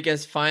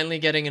Rodriguez finally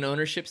getting an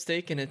ownership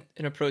stake in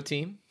a pro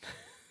team?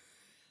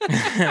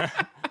 Yeah,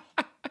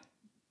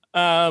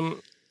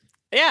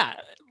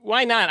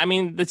 why not? I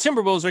mean, the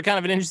Timberwolves are kind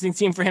of an interesting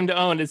team for him to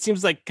own. It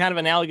seems like kind of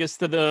analogous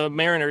to the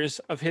Mariners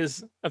of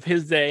his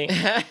day,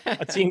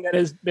 a team that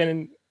has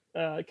been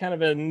kind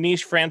of a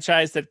niche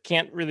franchise that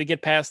can't really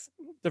get past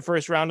the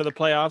first round of the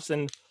playoffs,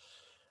 and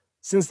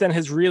since then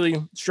has really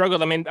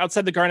struggled. I mean,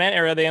 outside the Garnett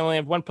era, they only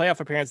have 1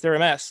 playoff appearance. They're a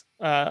mess.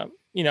 A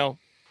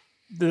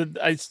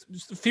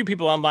few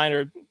people online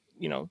are,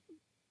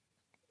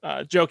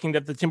 joking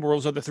that the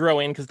Timberwolves are the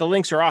throw-in because the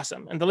Lynx are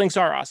awesome, and the Lynx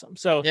are awesome.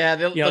 So yeah,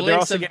 the they're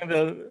also getting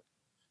the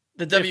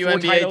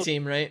WNBA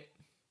team, right?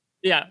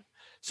 Yeah.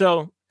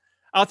 So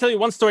I'll tell you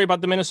one story about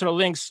the Minnesota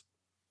Lynx.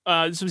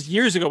 This was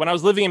years ago when I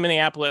was living in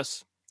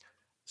Minneapolis.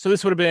 So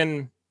this would have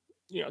been,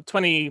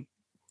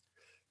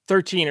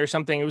 2013 or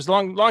something. It was a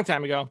long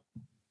time ago.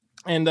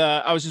 And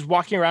I was just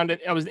walking around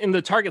it. I was in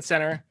the Target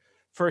Center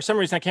for some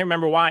reason. I can't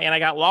remember why. And I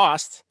got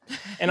lost.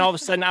 And all of a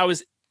sudden I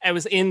was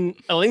in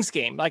a Lynx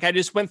game. Like I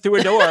just went through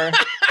a door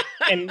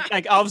and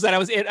like all of a sudden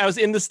I was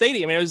in the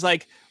stadium, and it was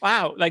like,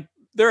 wow, like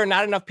there are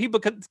not enough people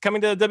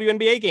coming to the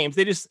WNBA games.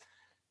 They just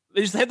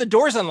had the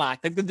doors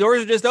unlocked. Like the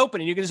doors are just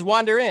open and you can just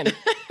wander in.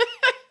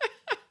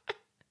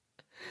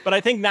 But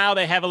I think now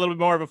they have a little bit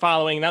more of a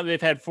following. Now that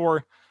they've had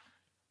four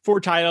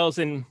titles,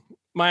 and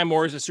Maya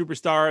Moore is a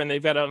superstar, and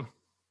they've got a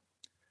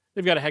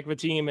heck of a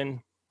team,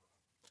 and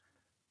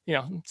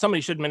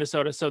somebody should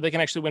Minnesota, so they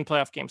can actually win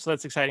playoff games. So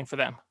that's exciting for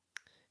them.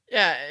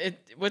 Yeah,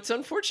 what's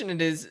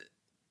unfortunate is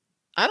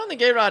I don't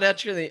think A-Rod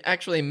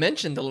actually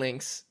mentioned the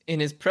Lynx in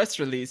his press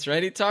release,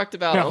 right? He talked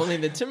about only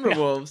the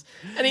Timberwolves.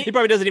 No. And he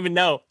probably doesn't even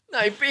know. No,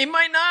 he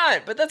might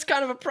not, but that's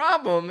kind of a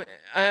problem.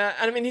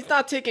 I mean, he's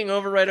not taking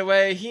over right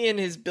away. He and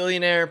his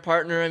billionaire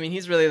partner, I mean,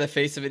 he's really the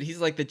face of it. He's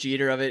like the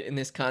Jeter of it in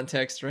this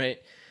context,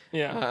 right?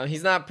 Yeah.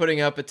 He's not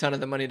putting up a ton of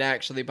the money to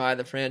actually buy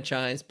the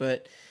franchise,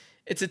 but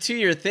it's a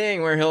 2-year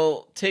thing where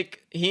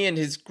he and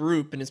his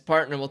group and his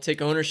partner will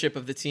take ownership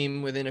of the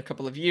team within a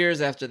couple of years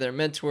after they're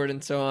mentored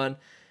and so on.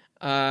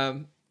 I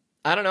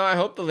don't know. I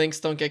hope the Lynx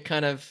don't get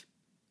kind of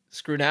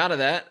screwed out of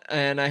that,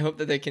 and I hope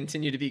that they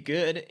continue to be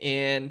good.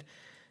 And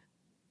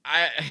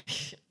I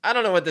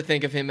don't know what to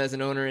think of him as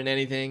an owner in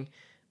anything.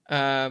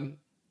 I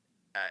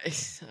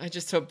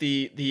just hope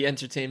the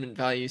entertainment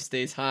value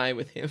stays high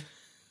with him.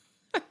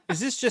 Is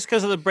this just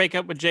because of the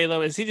breakup with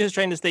J-Lo? Is he just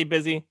trying to stay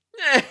busy?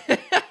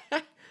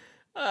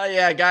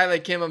 Yeah, a guy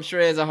like him, I'm sure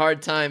he has a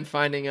hard time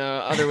finding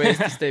other ways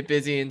to stay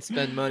busy and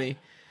spend money.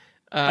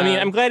 I mean,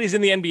 I'm glad he's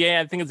in the NBA.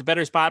 I think it's a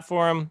better spot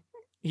for him.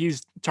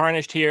 He's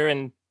tarnished here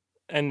and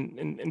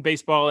in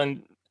baseball,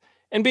 and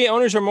NBA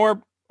owners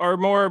are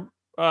more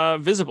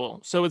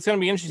visible. So it's going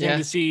to be interesting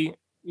to see,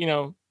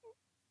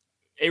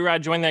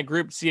 A-Rod join that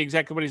group, see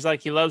exactly what he's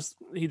like. He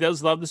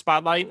does love the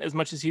spotlight as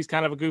much as he's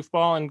kind of a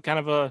goofball and kind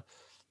of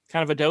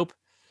a dope.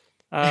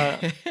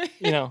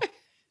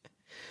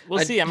 We'll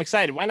see. I'm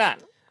excited. Why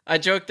not? I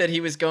joked that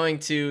he was going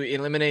to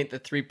eliminate the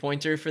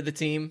 3-pointer for the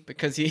team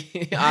because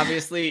he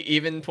obviously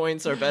even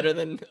points are better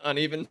than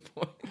uneven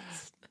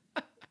points.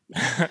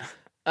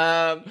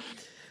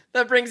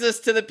 That brings us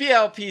to the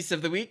PL piece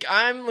of the week.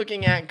 I'm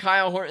looking at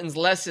Kyle Horton's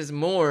Less is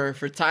More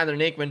for Tyler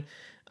Naquin.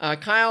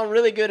 Kyle,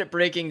 really good at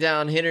breaking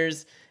down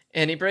hitters,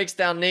 and he breaks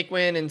down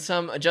Naquin and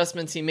some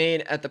adjustments he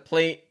made at the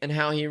plate and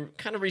how he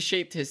kind of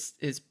reshaped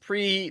his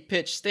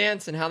pre-pitch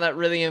stance and how that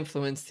really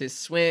influenced his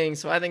swing.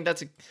 So I think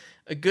that's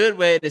a good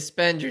way to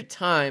spend your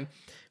time.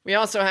 We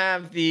also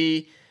have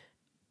the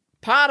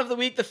pod of the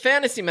week, the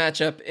fantasy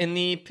matchup in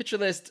the Pitcher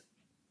List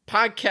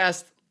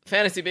podcast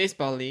fantasy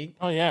baseball league.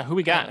 Oh yeah, who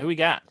we got?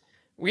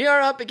 We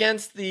are up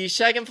against the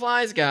Shag and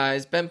Flies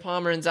guys, Ben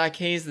Palmer and Zach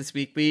Hayes this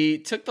week. We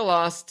took the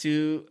loss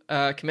to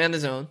Command the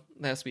Zone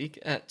last week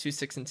at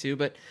 2-6-2,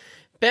 but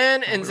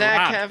Ben and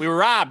Zach we were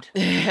robbed.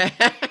 We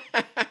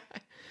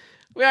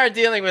are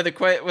dealing with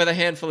a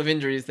handful of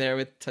injuries there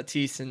with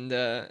Tatis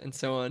and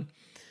so on.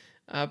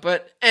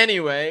 But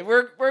anyway,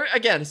 we're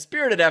again,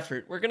 spirited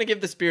effort. We're gonna give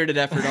the spirited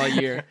effort all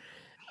year.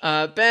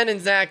 Ben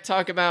and Zach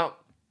talk about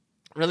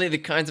really the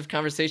kinds of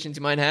conversations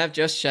you might have,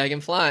 just Shag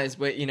and Flies,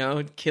 but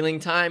killing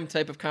time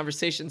type of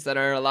conversations that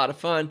are a lot of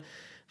fun.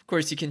 Of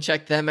course, you can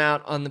check them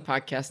out on the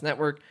podcast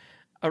network.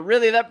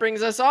 Really, that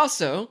brings us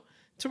also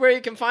to where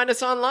you can find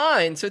us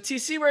online. So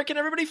TC, where can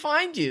everybody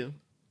find you?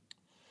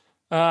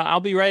 I'll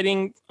be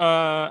writing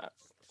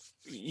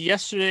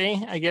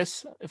yesterday, I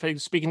guess, if I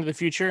speak into the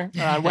future.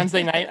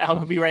 Wednesday night,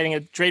 I'll be writing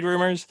at Trade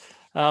Rumors.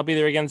 I'll be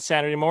there again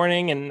Saturday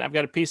morning, and I've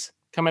got a piece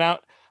coming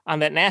out on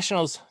that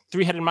Nationals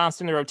three-headed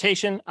monster in the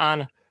rotation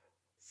on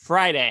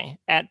Friday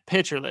at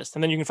Pitcher List.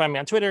 And then you can find me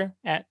on Twitter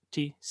at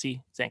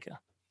TC Zanka.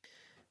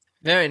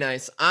 Very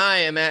nice. I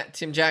am at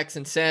Tim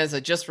Jackson Says. I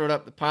just wrote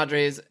up the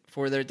Padres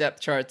for their depth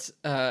charts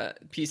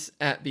piece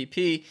at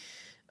BP.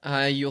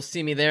 You'll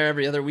see me there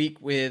every other week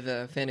with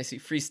a fantasy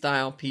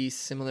freestyle piece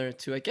similar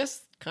to, I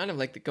guess, kind of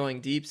like the Going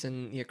Deeps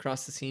and the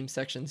Across the Seam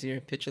sections here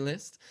at Pitcher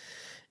List.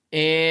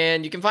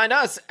 And you can find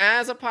us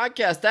as a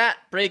podcast at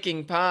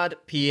Breaking Pod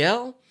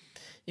PL.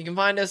 You can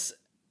find us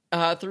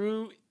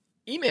through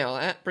email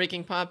at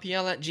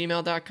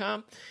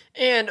breakingpodpl@gmail.com.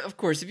 And, of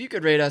course, if you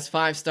could rate us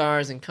 5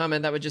 stars and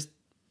comment, that would just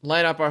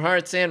light up our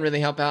hearts and really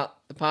help out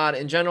the pod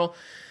in general,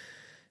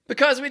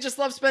 because we just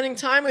love spending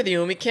time with you,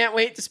 and we can't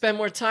wait to spend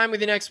more time with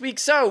you next week.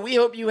 So we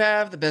hope you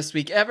have the best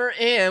week ever,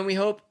 and we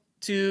hope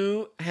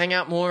to hang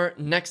out more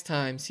next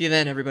time. See you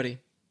then, everybody.